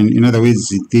direction. In other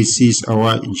words, this is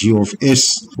our G of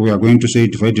S. We are going to say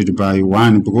divided by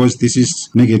 1, because this is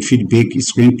negative feedback.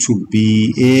 It's going to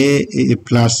be a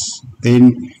plus.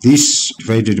 Then this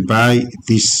divided by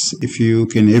this. If you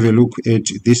can have a look at,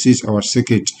 this is our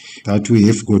circuit that we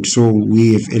have got. So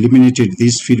we have eliminated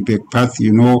this feedback path.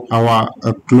 You know our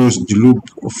closed loop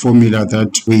formula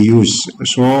that we use.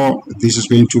 So this is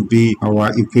going to be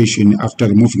our equation after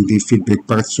removing the feedback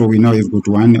path. So we now have got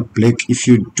one block. If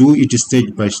you do it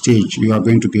stage by stage, you are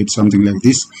going to get something like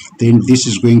this. Then this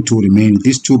is going to remain.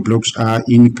 These two blocks are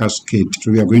in cascade.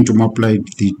 So we are going to multiply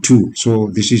the two.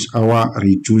 So this is our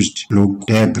reduced block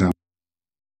diagram.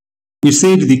 We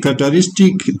said the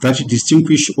characteristic that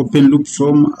distinguish open loop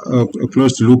from a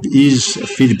closed loop is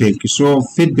feedback. So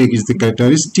feedback is the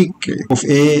characteristic of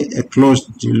a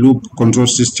closed loop control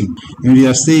system. And we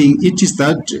are saying it is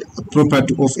that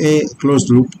property of a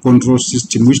closed loop control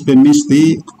system which permits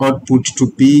the output to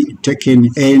be taken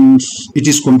and it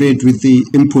is compared with the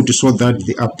input so that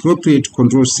the appropriate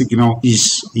control signal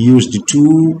is used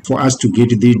for us to get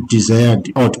the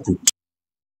desired output.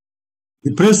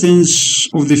 The presence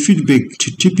of the feedback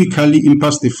typically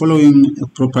impacts the following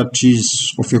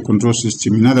properties of a control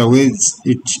system. In other words,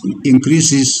 it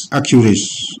increases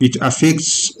accuracy. It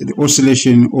affects the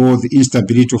oscillation or the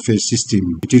instability of a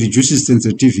system. It reduces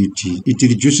sensitivity. It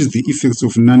reduces the effects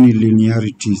of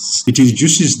nonlinearities. It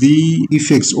reduces the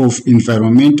effects of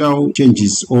environmental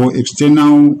changes or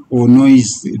external or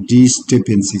noise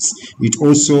disturbances. It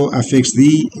also affects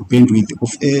the bandwidth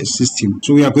of a system.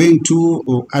 So we are going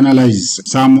to analyze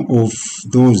some of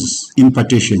those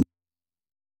impartations.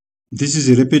 This is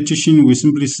a repetition. We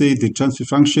simply say the transfer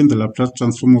function, the Laplace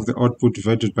transform of the output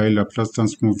divided by Laplace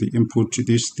transform of the input.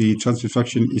 The transfer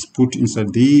function is put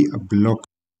inside the block.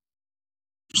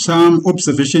 Some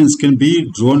observations can be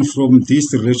drawn from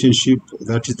this relationship,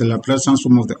 that is the Laplace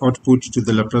transform of the output to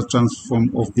the Laplace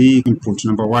transform of the input.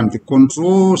 Number one, the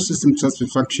control system transfer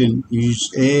function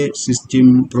is a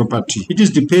system property. It is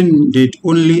dependent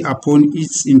only upon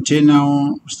its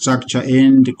internal structure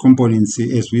and components,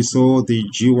 as we saw the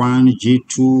G1,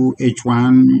 G2,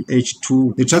 H1,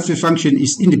 H2. The transfer function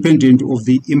is independent of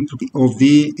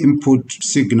the input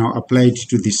signal applied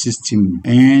to the system.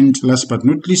 And last but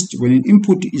not least, when an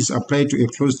input is applied to a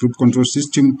closed loop control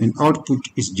system, an output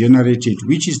is generated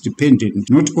which is dependent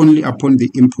not only upon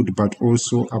the input but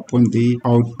also upon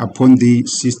the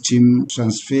system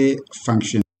transfer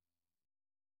function.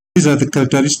 These are the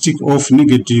characteristics of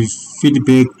negative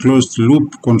feedback closed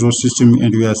loop control system,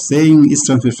 and we are saying its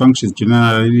transfer function is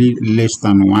generally less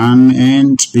than 1,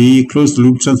 and the closed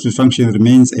loop transfer function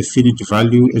remains a finite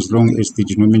value as long as the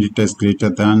denominator is greater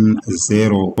than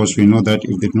 0. Because we know that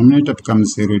if the denominator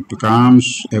becomes 0, it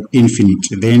becomes infinite.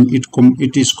 Then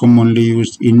it is commonly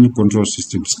used in control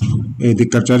systems. The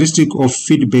characteristic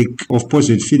of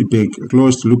positive feedback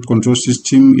closed loop control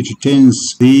system,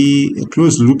 the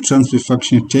closed loop transfer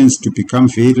function tends to become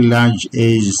very large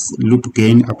as loop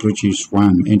gain approaches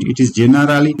 1, and it is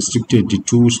generally restricted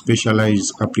to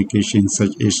specialized applications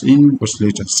such as in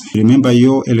oscillators. Remember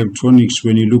your electronics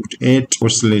when you looked at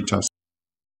oscillators.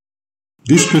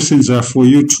 These questions are for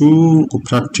you to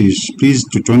practice. Please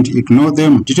don't ignore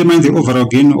them. Determine the overall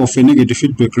gain of a negative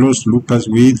feedback closed loop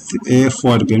with a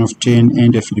forward gain of 10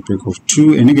 and a feedback of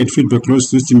 2. A negative feedback closed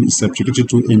system is subjected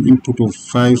to an input of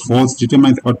 5 volts.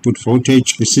 Determine the output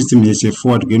voltage. The system has a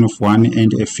forward gain of 1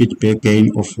 and a feedback gain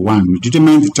of 1.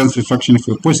 Determine the transfer function of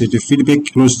a positive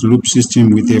feedback closed loop system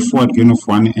with a forward gain of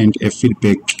 1 and a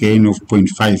feedback gain of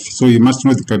 0.5. So you must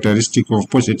know the characteristic of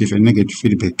positive and negative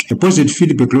feedback. A positive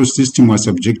feedback closed system was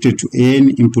subjected to an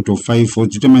input of 5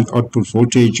 volts. Determine the output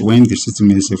voltage when the system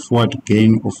has a forward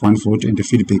gain of 1 volt and a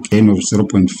feedback gain of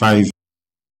 0.5.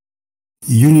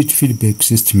 Unit feedback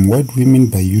system. What do we mean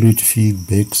by unit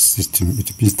feedback system?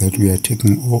 It means that we are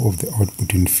taking all of the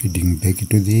output and feeding back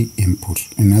to the input.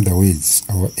 In other words,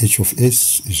 our h of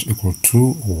s is equal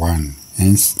to 1.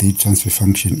 Hence, the transfer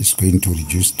function is going to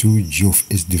reduce to g of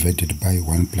s divided by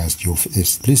 1 plus g of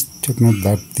s. Please take note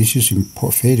that this is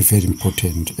very, very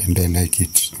important, and I like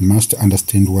it. You must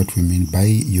understand what we mean by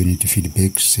unit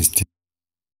feedback system.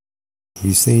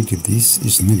 We said this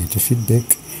is negative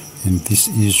feedback and this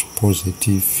is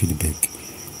positive feedback.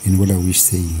 And what are we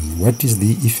saying? What is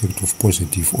the effect of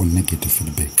positive or negative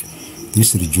feedback?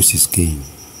 This reduces gain.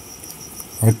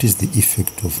 What is the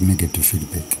effect of negative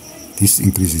feedback? This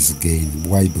increases gain.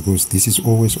 Why? Because this is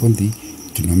always on the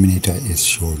denominator as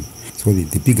shown. So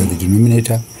the bigger the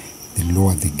denominator, the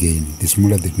lower the gain. The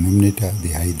smaller the denominator, the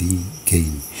higher the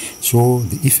gain. So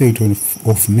the effect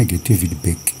of negative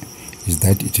feedback is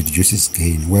that it reduces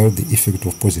gain, while the effect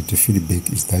of positive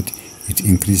feedback is that it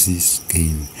increases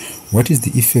gain. What is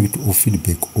the effect of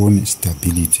feedback on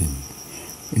stability?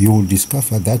 You will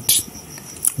discover that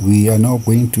we are now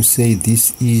going to say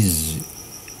this is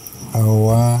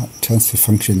our transfer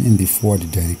function in the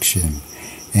forward direction.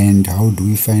 And how do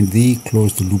we find the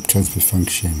closed loop transfer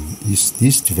function? Is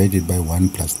this divided by 1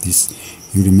 plus this?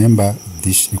 You remember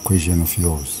this equation of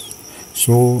yours.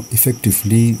 So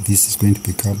effectively this is going to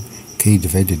become k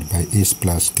divided by s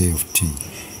plus k of t.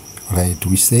 Right,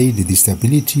 we say the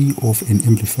stability of an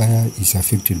amplifier is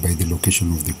affected by the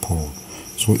location of the pole.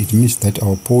 So it means that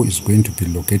our pole is going to be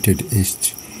located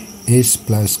as s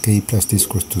plus k plus t is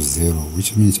equals to 0,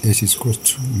 which means s is equals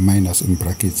to minus in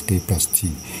brackets k plus t,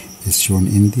 as shown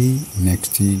in the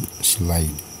next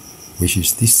slide, which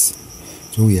is this.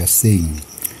 So we are saying,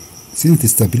 since the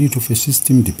stability of a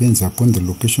system depends upon the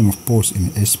location of poles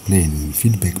in S-plane,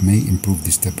 feedback may improve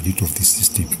the stability of the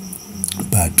system,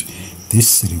 but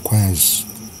this requires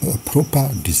a proper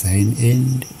design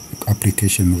and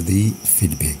application of the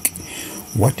feedback.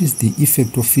 What is the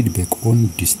effect of feedback on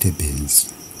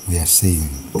disturbance? We are saying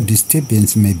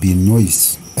disturbance may be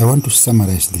noise. I want to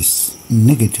summarize this.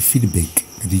 Negative feedback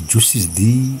reduces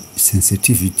the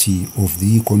sensitivity of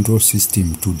the control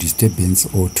system to disturbance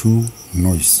or to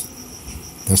noise.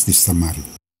 That's the summary.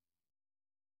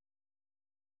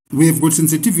 We have got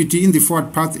sensitivity in the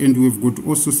forward path, and we've got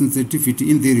also sensitivity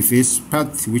in the reverse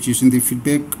path, which is in the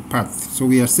feedback path. So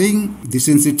we are saying the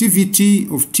sensitivity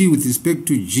of T with respect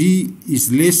to G is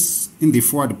less in the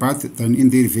forward path than in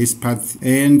the reverse path.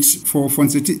 And for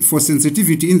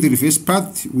sensitivity in the reverse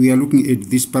path, we are looking at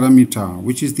this parameter,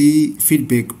 which is the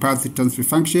feedback path transfer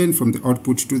function from the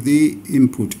output to the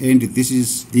input. And this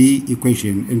is the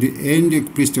equation.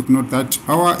 And please take note that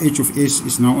our h of s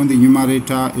is now on the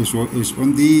numerator as well as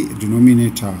on the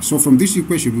denominator. So from this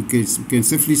equation, we can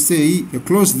safely say a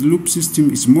closed loop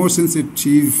system is more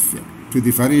sensitive to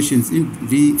the variations in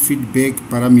the feedback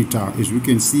parameter, as we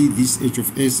can see this h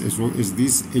of s as well as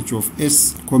this h of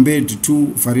s compared to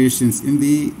variations in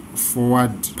the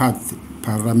forward path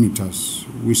parameters.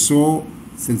 We saw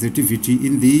sensitivity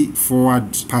in the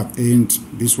forward path, and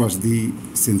this was the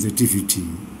sensitivity.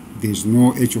 There's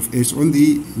no h of s on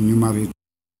the numerator.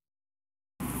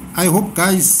 I hope,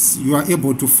 guys, you are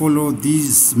able to follow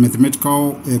these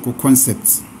mathematical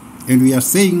concepts. And we are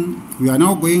saying we are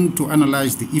now going to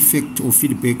analyze the effect of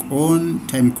feedback on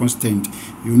time constant.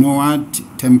 You know what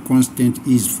time constant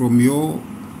is from your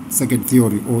circuit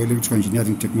theory or electrical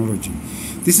engineering technology.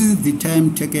 This is the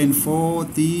time taken for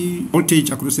the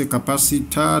voltage across a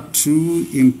capacitor to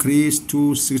increase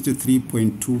to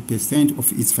 63.2%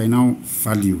 of its final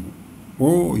value.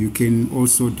 Or you can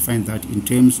also define that in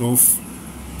terms of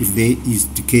if there is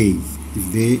decay,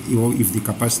 if the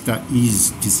capacitor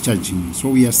is discharging. So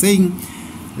we are saying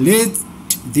let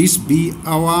this be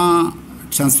our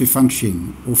transfer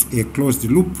function of a closed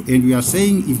loop, and we are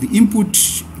saying if the input,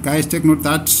 guys, take note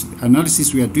that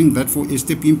analysis we are doing that for a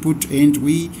step input, and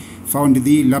we found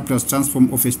the Laplace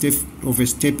transform of a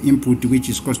step input, which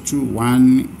is equal to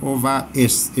 1 over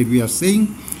s, and we are saying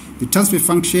the transfer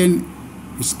function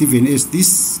is given as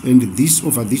this, and this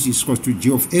over this is equal to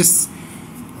g of s,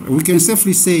 we can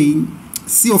safely say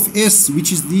C of S,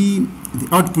 which is the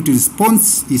output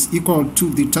response, is equal to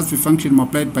the transfer function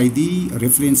multiplied by the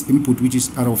reference input, which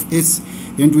is R of S.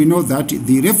 And we know that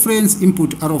the reference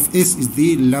input R of S is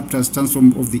the Laplace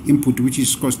transform of the input, which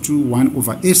is equal to 1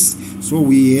 over S. So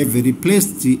we have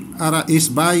replaced the RS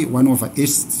by 1 over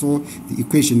S. So the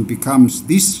equation becomes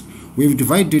this. We've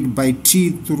divided by T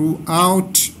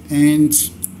throughout, and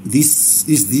this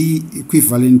is the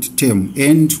equivalent term.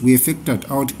 And we have factored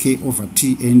out K over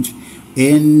T,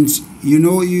 and you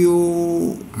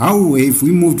know how have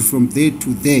we moved from there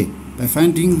to there by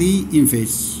finding the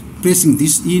inverse, placing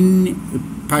this in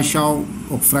partial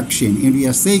fraction, and we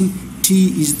are saying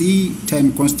T is the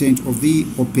time constant of the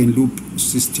open loop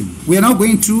system. We are now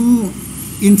going to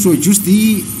introduce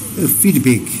the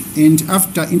feedback, and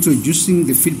after introducing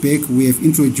the feedback, we have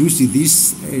introduced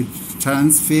this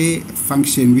transfer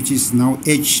function, which is now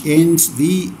H, and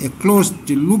the closed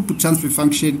loop transfer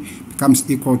function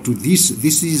becomes equal to this.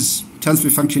 This is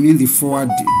transfer function in the forward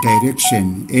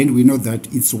direction, and we know that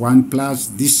it's 1 plus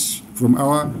this from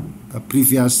our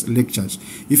previous lectures.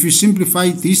 If you simplify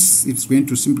this, it's going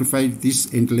to simplify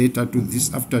this and later to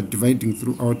this after dividing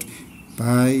throughout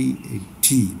by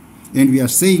T. And we are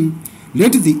saying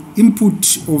let the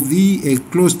input of the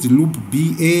closed loop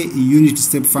be a unit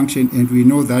step function, and we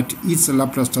know that its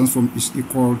Laplace transform is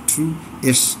equal to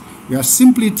S. We are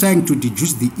simply trying to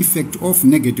deduce the effect of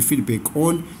negative feedback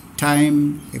on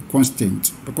time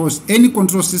constant, because any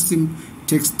control system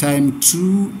takes time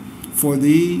for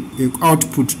the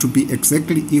output to be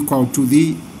exactly equal to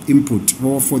the input,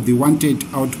 or for the wanted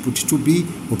output to be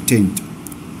obtained.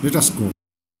 Let us go.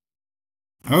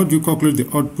 How do you calculate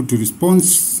the output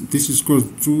response? This is equal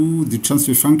to the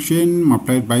transfer function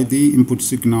multiplied by the input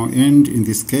signal, and in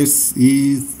this case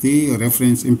is the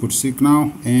reference input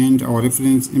signal, and our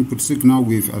reference input signal,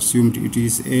 we've assumed it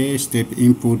is a step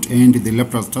input, and the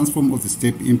Laplace transform of the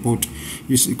step input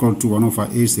is equal to 1 over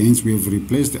S. Hence we have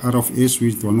replaced R of S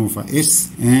with 1 over S,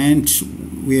 and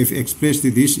we have expressed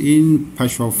this in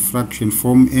partial fraction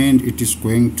form, and it is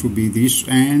going to be this.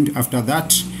 And after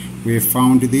that, we have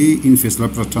found the inverse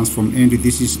Laplace transform, and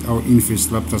this is our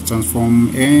inverse Laplace transform.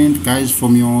 And guys,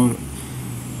 from your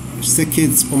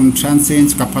circuits on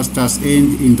transients, capacitors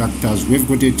and inductors, we've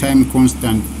got a time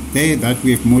constant there that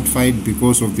we have modified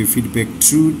because of the feedback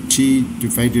to T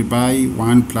divided by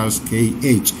 1 plus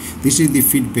KH. This is the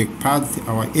feedback path,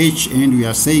 our H, and we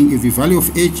are saying if the value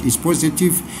of H is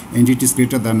positive and it is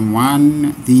greater than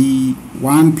 1, the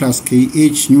 1 plus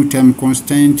KH new time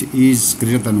constant is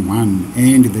greater than 1,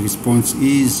 and the response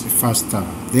is faster.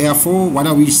 Therefore, what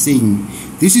are we saying?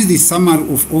 This is the summary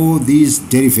of all these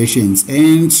derivations,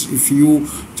 and if you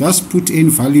just put in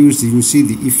values, you see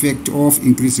the effect of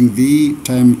increasing the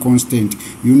time constant.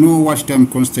 You know what time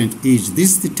constant is.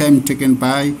 This is the time taken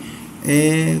by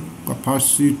a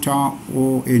capacitor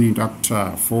or an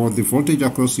inductor for the voltage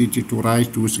across it to rise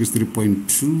to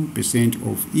 63.2%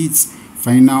 of its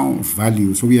final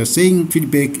value. So we are saying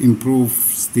feedback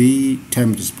improves the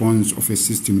time response of a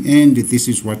system, and this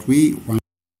is what we want.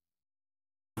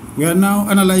 We are now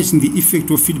analyzing the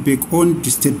effect of feedback on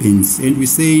disturbance, and we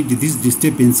said this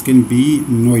disturbance can be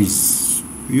noise.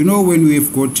 You know, when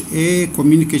we've got a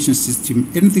communication system,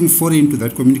 anything foreign to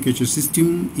that communication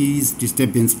system is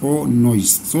disturbance or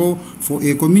noise. So for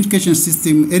a communication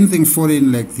system, anything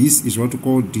foreign like this is what we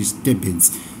call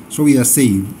disturbance. So we are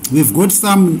saying we've got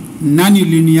some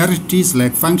non-linearities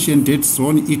like function, dead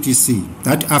zone, etc.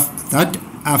 that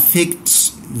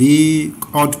affect the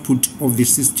output of the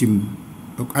system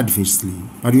adversely.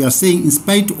 But we are saying in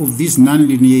spite of these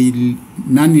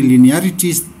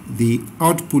non-linearities, the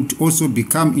output also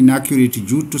become inaccurate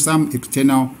due to some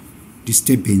external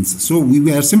disturbance. So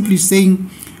we are simply saying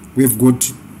we've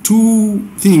got two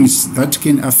things that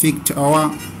can affect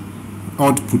our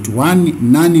output.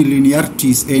 One,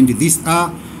 non-linearities, and these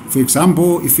are, for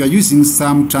example, if you are using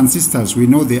some transistors, we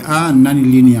know they are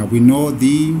non-linear. We know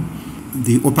the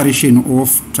operation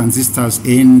of transistors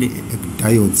and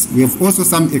diodes. We have also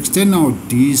some external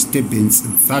disturbance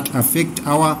that affect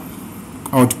our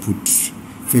output.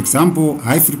 For example,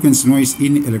 high frequency noise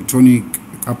in electronic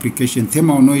application,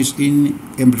 thermal noise in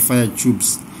amplifier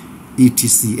tubes,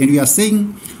 etc. And we are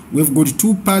saying we've got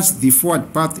two paths, the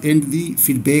forward path and the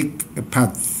feedback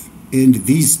path, and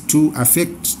these two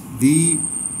affect the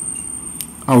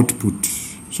output.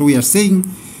 So we are saying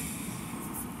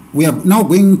we are now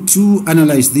going to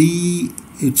analyze the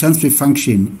transfer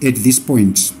function at this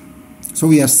point. So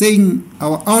we are saying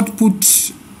our output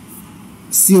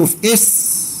C of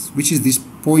S, which is this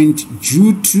point,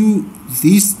 due to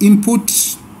this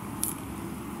input,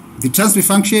 the transfer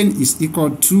function is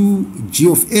equal to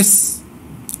G of S,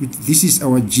 this is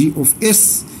our G of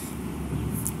S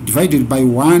divided by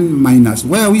 1 minus.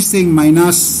 Why are we saying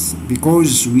minus?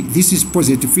 Because this is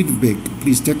positive feedback.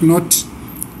 Please take note.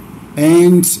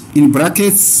 And in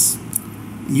brackets,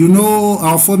 you know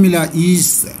our formula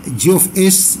is G of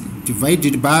S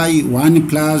divided by 1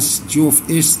 plus G of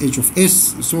S, H of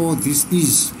S. So this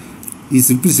is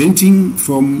representing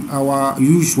from our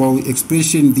usual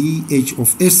expression the H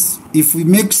of S. If we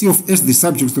make C of S the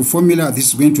subject of the formula, this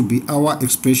is going to be our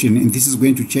expression, and this is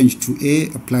going to change to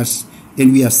A plus.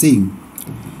 And we are saying,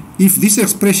 if this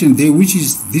expression there, which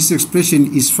is this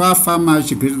expression, is far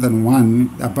much greater than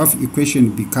 1, above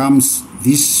equation becomes,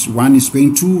 this 1 is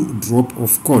going to drop,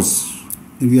 of course.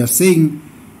 And we are saying,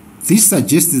 this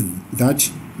suggests that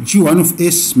G1 of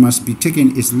S must be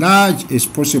taken as large as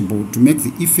possible to make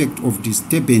the effect of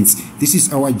disturbance. This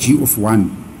is our G of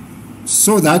 1.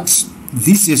 So that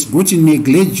this has got a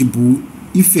negligible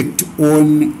effect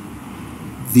on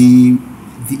the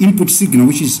input signal,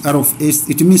 which is R of S.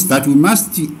 It means that we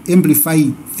must amplify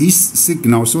this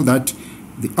signal so that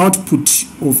the output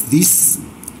of this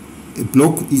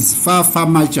block is far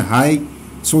much high,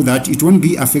 so that it won't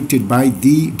be affected by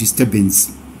the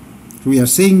disturbance. So we are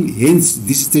saying, hence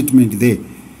this statement there,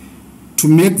 to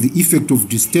make the effect of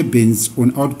disturbance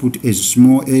on output as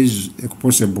small as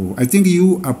possible. I think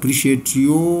you appreciate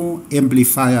your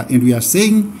amplifier, and we are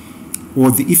saying,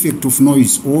 or the effect of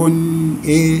noise on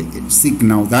a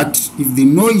signal, that if the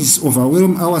noise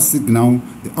overwhelms our signal,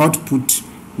 the output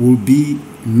will be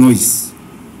noise.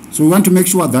 So we want to make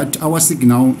sure that our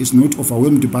signal is not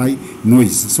overwhelmed by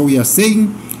noise. So we are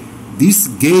saying this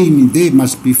gain there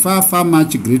must be far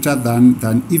much greater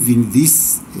than even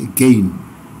this gain,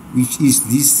 which is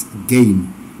this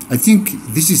gain. I think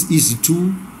this is easy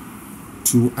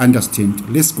to understand.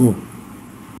 Let's go.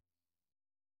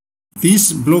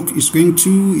 This block is going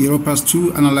to help us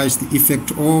to analyze the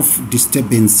effect of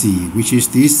disturbance, which is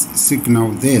this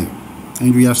signal there.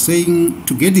 And we are saying,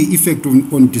 to get the effect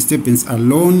on disturbance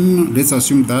alone, let's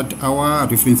assume that our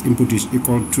reference input is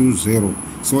equal to 0.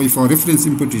 So if our reference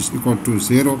input is equal to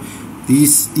 0,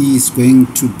 this is going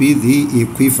to be the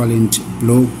equivalent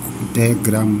block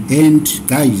diagram. And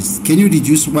guys, can you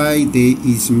deduce why there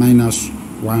is minus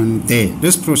 1 there?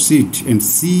 Let's proceed and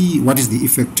see what is the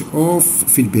effect of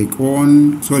feedback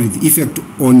on, the effect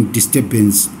on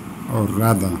disturbance, or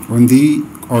rather on the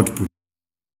output.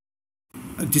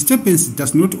 Disturbance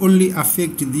does not only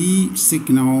affect the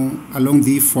signal along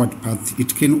the forward path,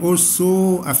 it can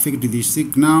also affect the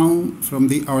signal from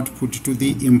the output to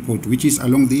the input, which is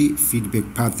along the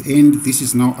feedback path. And this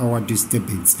is now our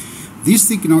disturbance. This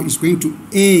signal is going to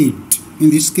aid,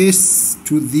 in this case,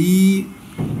 to the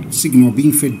signal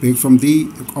being fed back from the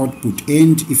output,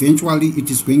 and eventually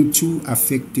it is going to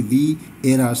affect the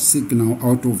error signal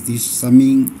out of this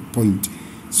summing point.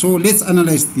 So let's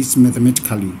analyze this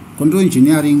mathematically. Control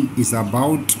engineering is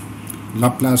about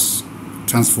Laplace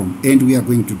transform, and we are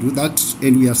going to do that.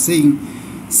 And we are saying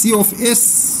C of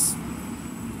S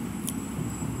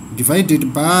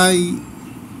divided by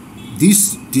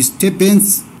this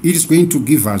disturbance, it is going to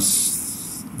give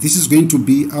us, this is going to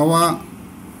be our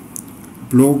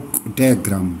block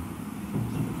diagram.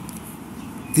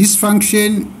 This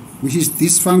function, which is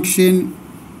this function,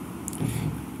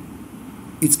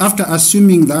 it's after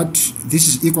assuming that this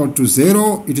is equal to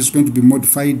 0, it is going to be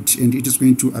modified and it is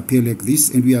going to appear like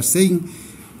this. And we are saying,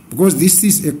 because this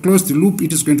is a closed loop,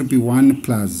 it is going to be 1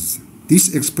 plus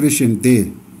this expression there,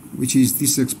 which is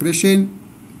this expression,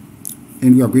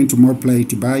 and we are going to multiply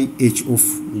it by H of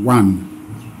 1,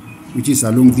 which is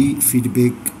along the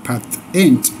feedback path.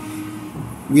 And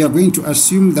we are going to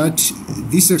assume that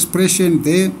this expression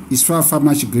there is far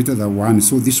much greater than 1.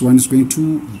 So this one is going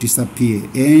to disappear,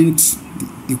 and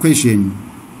the equation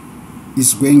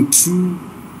is going to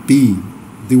be,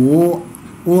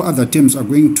 all other terms are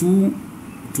going to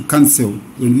cancel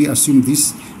when we assume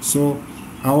this. So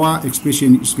our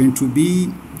expression is going to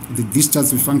be, this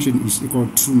transfer function is equal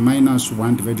to minus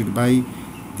 1 divided by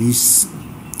this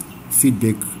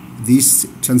feedback, this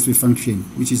transfer function,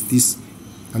 which is this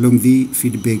along the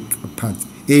feedback path.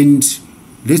 And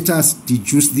let us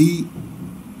deduce the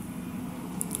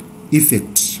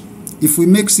effect. If we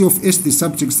make C of S the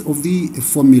subject of the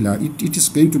formula, it is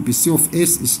going to be C of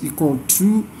S is equal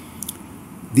to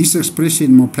this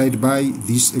expression multiplied by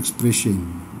this expression,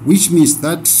 which means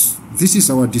that this is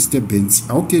our disturbance.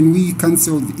 How can we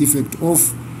cancel the effect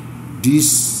of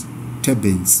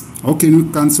disturbance? How can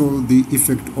we cancel the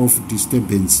effect of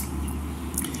disturbance?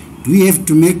 Do we have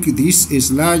to make this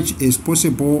as large as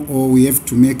possible, or we have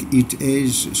to make it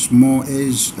as small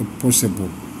as possible,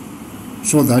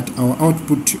 so that our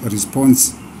output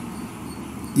response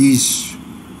is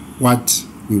what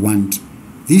we want.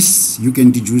 This you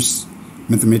can deduce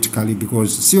mathematically,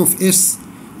 because C of S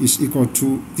is equal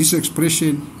to this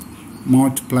expression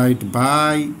multiplied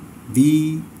by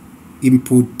the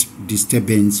input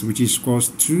disturbance, which is equal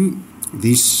to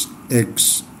this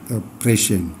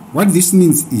expression. What this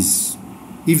means is,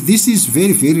 if this is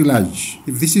very, very large,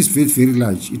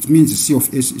 it means C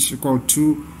of S is equal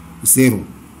to 0.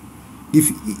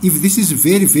 If this is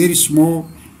very, very small,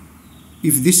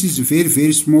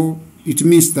 it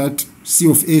means that C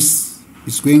of S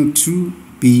is going to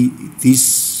be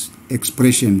this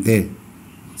expression there.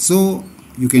 So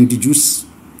you can deduce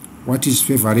what is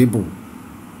favorable,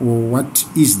 or what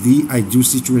is the ideal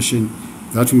situation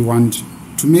that we want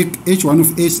to make H1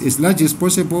 of S as large as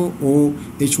possible, or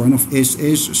H1 of S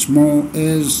as small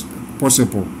as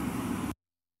possible.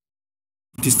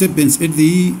 Disturbance at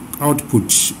the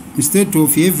output. Instead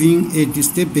of having a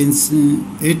disturbance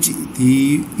at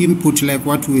the input like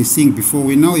what we were seeing before,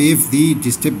 we now have the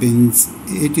disturbance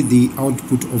at the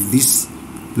output of this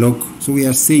block. So we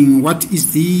are saying what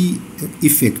is the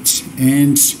effect,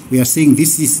 and we are saying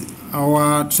this is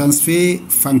our transfer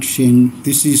function,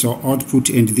 this is our output,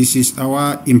 and this is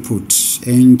our input,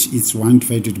 and it's 1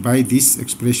 divided by this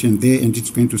expression there, and it's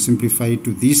going to simplify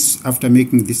to this. After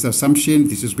making this assumption,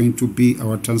 this is going to be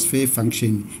our transfer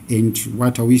function. And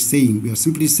what are we saying? We are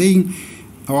simply saying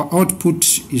our output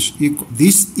is equal,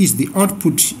 this is the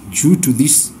output due to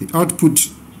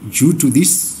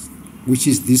this, which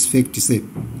is this fact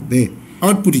there.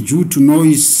 Output due to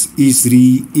noise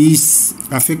is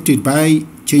affected by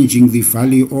changing the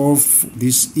value of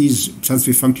this is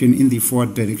transfer function in the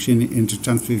forward direction and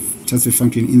transfer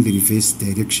function in the reverse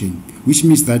direction, which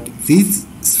means that this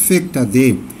factor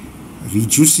there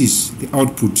reduces the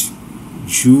output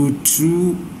due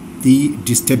to the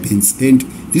disturbance, and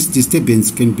this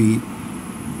disturbance can be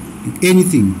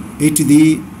anything at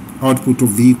the output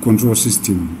of the control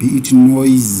system, be it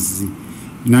noise,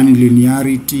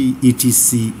 non-linearity,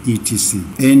 etc.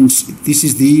 And this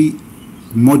is the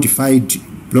modified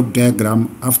block diagram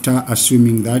after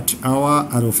assuming that our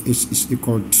R of S is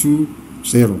equal to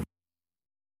 0.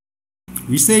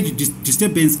 We said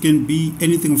disturbance can be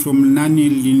anything from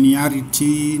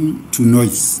non-linearity to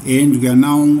noise, and we are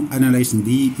now analyzing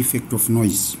the effect of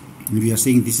noise. And we are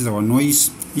saying this is our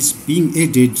noise. It's being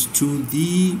added to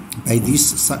the by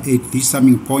this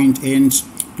summing point, and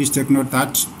please take note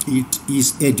that it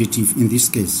is additive in this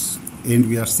case. And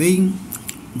we are saying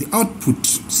the output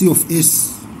C of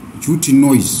S due to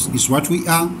noise is what we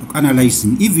are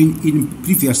analyzing. Even in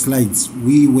previous slides,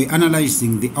 we were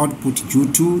analyzing the output due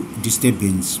to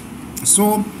disturbance.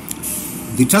 So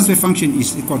the transfer function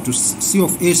is equal to C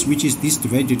of S, which is this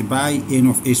divided by N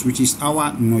of S, which is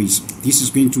our noise. This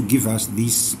is going to give us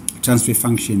this transfer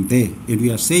function there. And we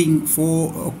are saying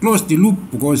for close the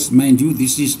loop, because mind you,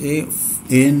 this is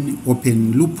an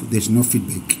open loop, there's no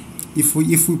feedback. If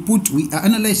we are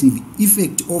analyzing the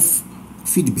effect of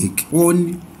feedback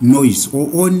on noise or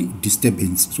on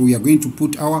disturbance. So we are going to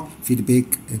put our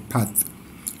feedback path.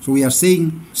 So we are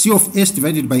saying C of S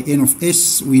divided by N of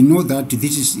S. We know that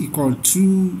this is equal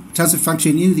to transfer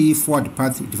function in the forward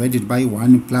path divided by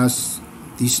 1 plus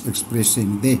this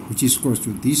expression there, which is equal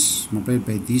to this multiplied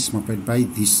by this multiplied by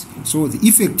this. So the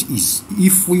effect is,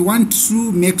 if we want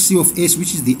to make C of S,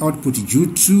 which is the output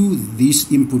due to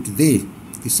this input there,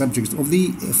 the subject of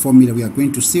the formula, we are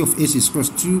going to C of S is equal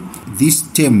to this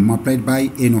term multiplied by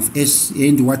N of S.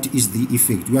 And what is the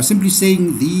effect? We are simply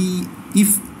saying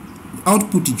if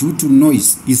output due to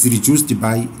noise is reduced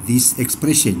by this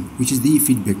expression, which is the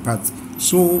feedback path.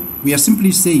 So we are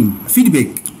simply saying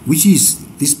feedback, which is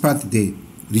this path there,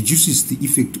 reduces the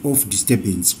effect of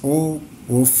disturbance or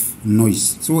of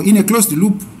noise. So in a closed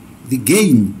loop, the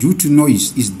gain due to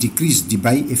noise is decreased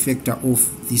by a factor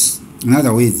of this. In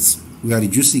other words, we are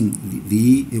reducing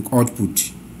the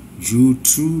output due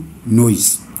to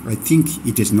noise. I think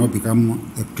it has now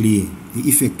become clear, the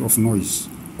effect of noise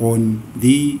on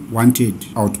the wanted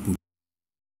output.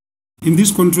 In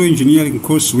this control engineering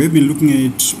course, we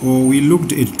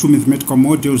looked at two mathematical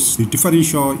models, the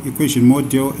differential equation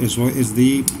model as well as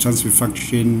the transfer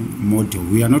function model.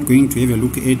 We are not going to have a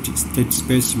look at state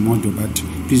space model, but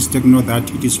please take note that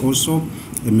it is also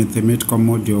a mathematical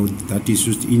model that is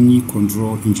used in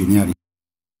control engineering.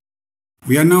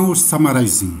 We are now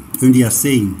summarizing, and we are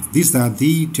saying these are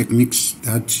the techniques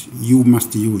that you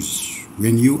must use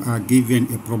when you are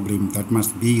given a problem that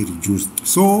must be reduced.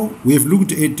 So we have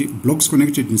looked at blocks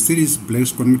connected in series,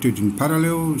 blocks connected in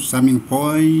parallel, summing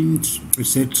point,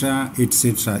 etc.,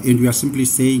 etc. And we are simply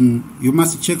saying you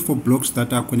must check for blocks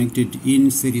that are connected in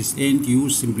series and you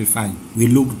simplify. We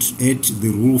looked at the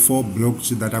rule for blocks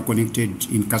that are connected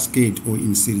in cascade or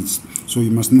in series. So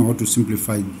you must know how to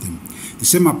simplify them. The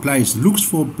same applies. Looks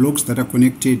for blocks that are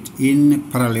connected in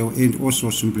parallel and also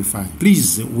simplify.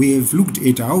 Please, we have looked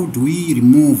at how do we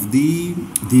remove the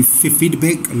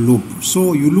feedback loop.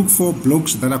 So you look for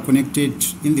blocks that are connected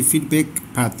in the feedback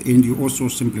path and you also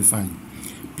simplify.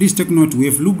 Please take note, we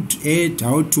have looked at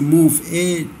how to move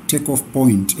a takeoff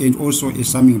point and also a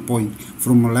summing point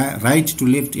from right to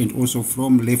left and also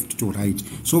from left to right.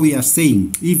 So we are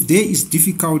saying if there is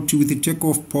difficulty with the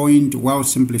takeoff point while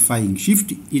simplifying,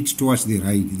 shift it towards the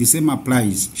right. The same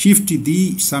applies. Shift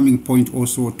the summing point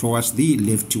also towards the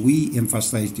left. We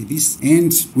emphasized this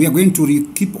and we are going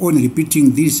to keep on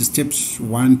repeating these steps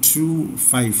 1 to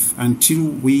 5 until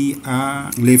we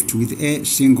are left with a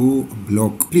single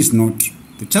block. Please note,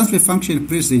 the transfer function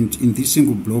present in this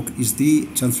single block is the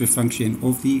transfer function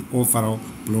of the overall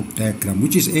block diagram,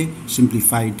 which is a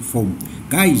simplified form.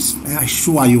 Guys, I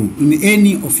assure you, in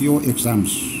any of your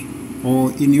exams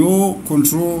or in your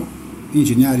control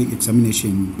engineering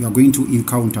examination, you are going to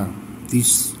encounter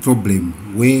this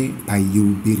problem whereby you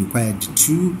will be required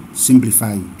to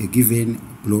simplify a given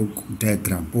block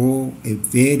diagram or a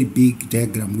very big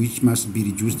diagram which must be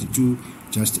reduced to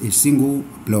just a single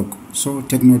block. So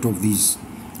take note of this.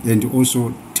 And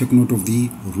also take note of the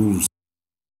rules.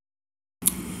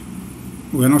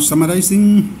 We are now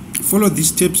summarizing. Follow these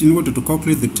steps in order to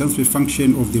calculate the transfer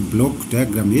function of the block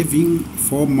diagram having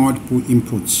 4 multiple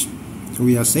inputs. So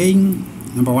we are saying,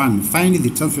 number 1, find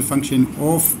the transfer function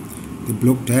of the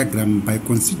block diagram by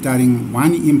considering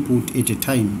one input at a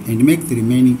time and make the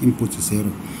remaining inputs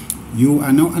 0. You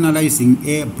are now analyzing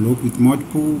a block with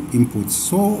multiple inputs.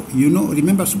 So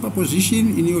remember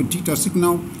superposition in your data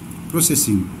signal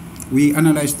processing. We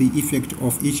analyze the effect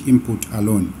of each input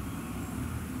alone,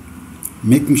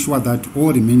 making sure that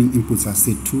all remaining inputs are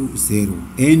set to 0.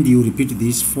 And you repeat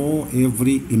this for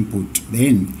every input.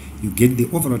 Then you get the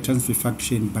overall transfer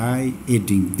function by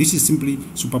adding. This is simply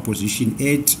superposition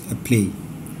at a play.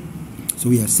 So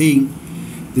we are saying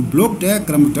the block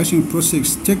diagram reduction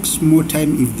process takes more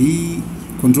time if the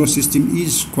control system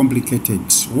is complicated.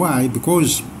 Why?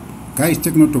 Because, guys,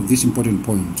 take note of this important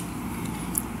point.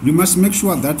 You must make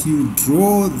sure that you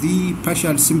draw the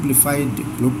partial simplified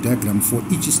block diagram for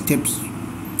each step.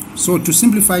 So to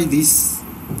simplify this,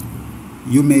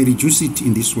 you may reduce it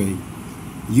in this way.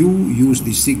 You use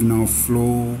the signal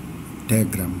flow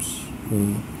diagrams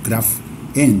or graph,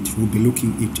 and we'll be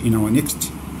looking at it in our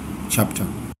next chapter.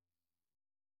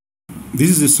 This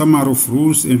is a summary of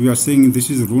rules, and we are saying this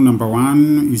is rule number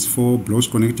 1 is for blocks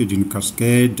connected in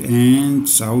cascade, and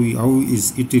how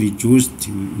is it reduced?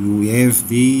 You have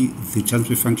the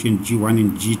transfer function G1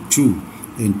 and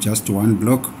G2 and just one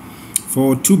block.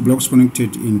 For 2 blocks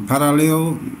connected in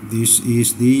parallel, this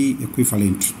is the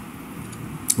equivalent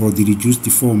or the reduced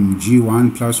form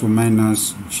G1 plus or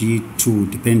minus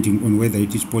G2, depending on whether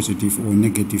it is positive or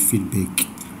negative feedback.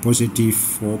 Positive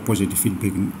for positive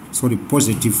feedback,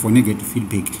 positive for negative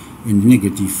feedback and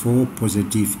negative for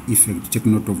positive effect. Take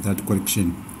note of that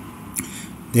correction.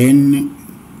 Then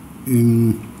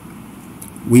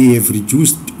we have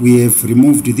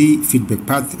removed the feedback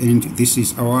path, and this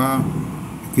is our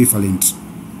equivalent.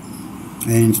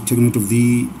 And take note of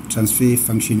the transfer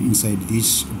function inside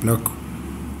this block.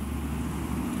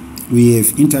 We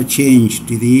have interchanged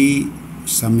the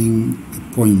summing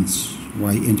points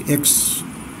y and x.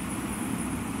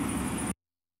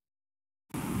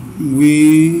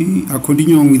 We are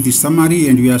continuing with the summary,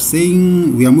 and we are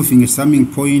saying we are moving a summing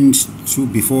point to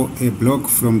before a block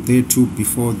from there to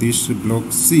before this block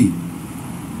C,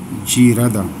 G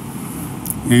rather.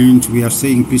 And we are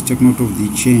saying please take note of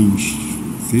the change.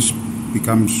 This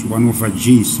becomes 1 over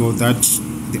G, so that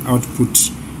the output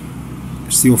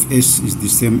C of S is the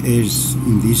same as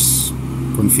in this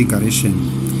configuration.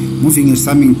 Moving a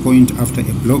summing point after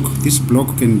a block. This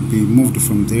block can be moved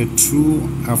from there to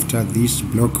after this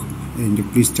block, and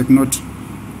please take note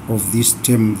of this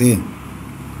term there.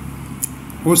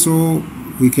 Also,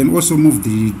 we can also move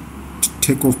the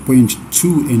takeoff point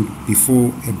to and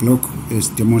before a block as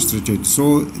demonstrated.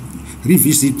 So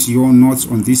revisit your notes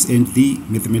on this and the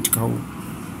mathematical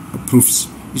proofs,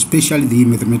 especially the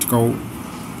mathematical,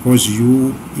 because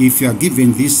if you are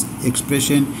given this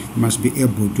expression, you must be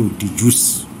able to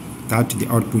deduce that the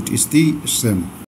output is the same.